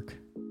teamwork.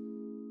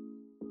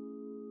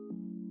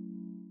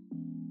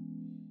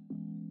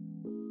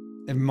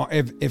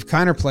 If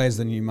Kiner plays,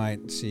 then you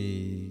might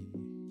see.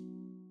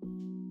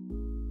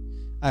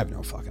 I have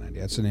no fucking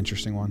idea. It's an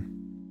interesting one.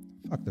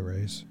 Fuck the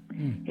Rays.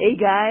 Hey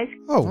guys,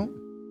 Oh,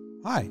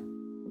 Hi.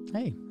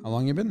 Hey, How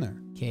long you been there?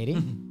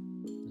 Katie.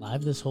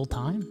 Live this whole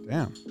time?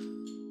 Damn.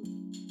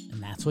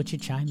 And that's what you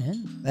chime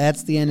in?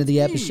 That's the end of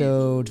the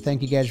episode.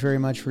 Thank you guys very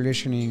much for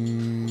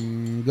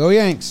listening. Go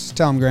Yanks.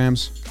 Tell them,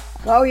 Grams.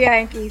 Go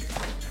Yankees.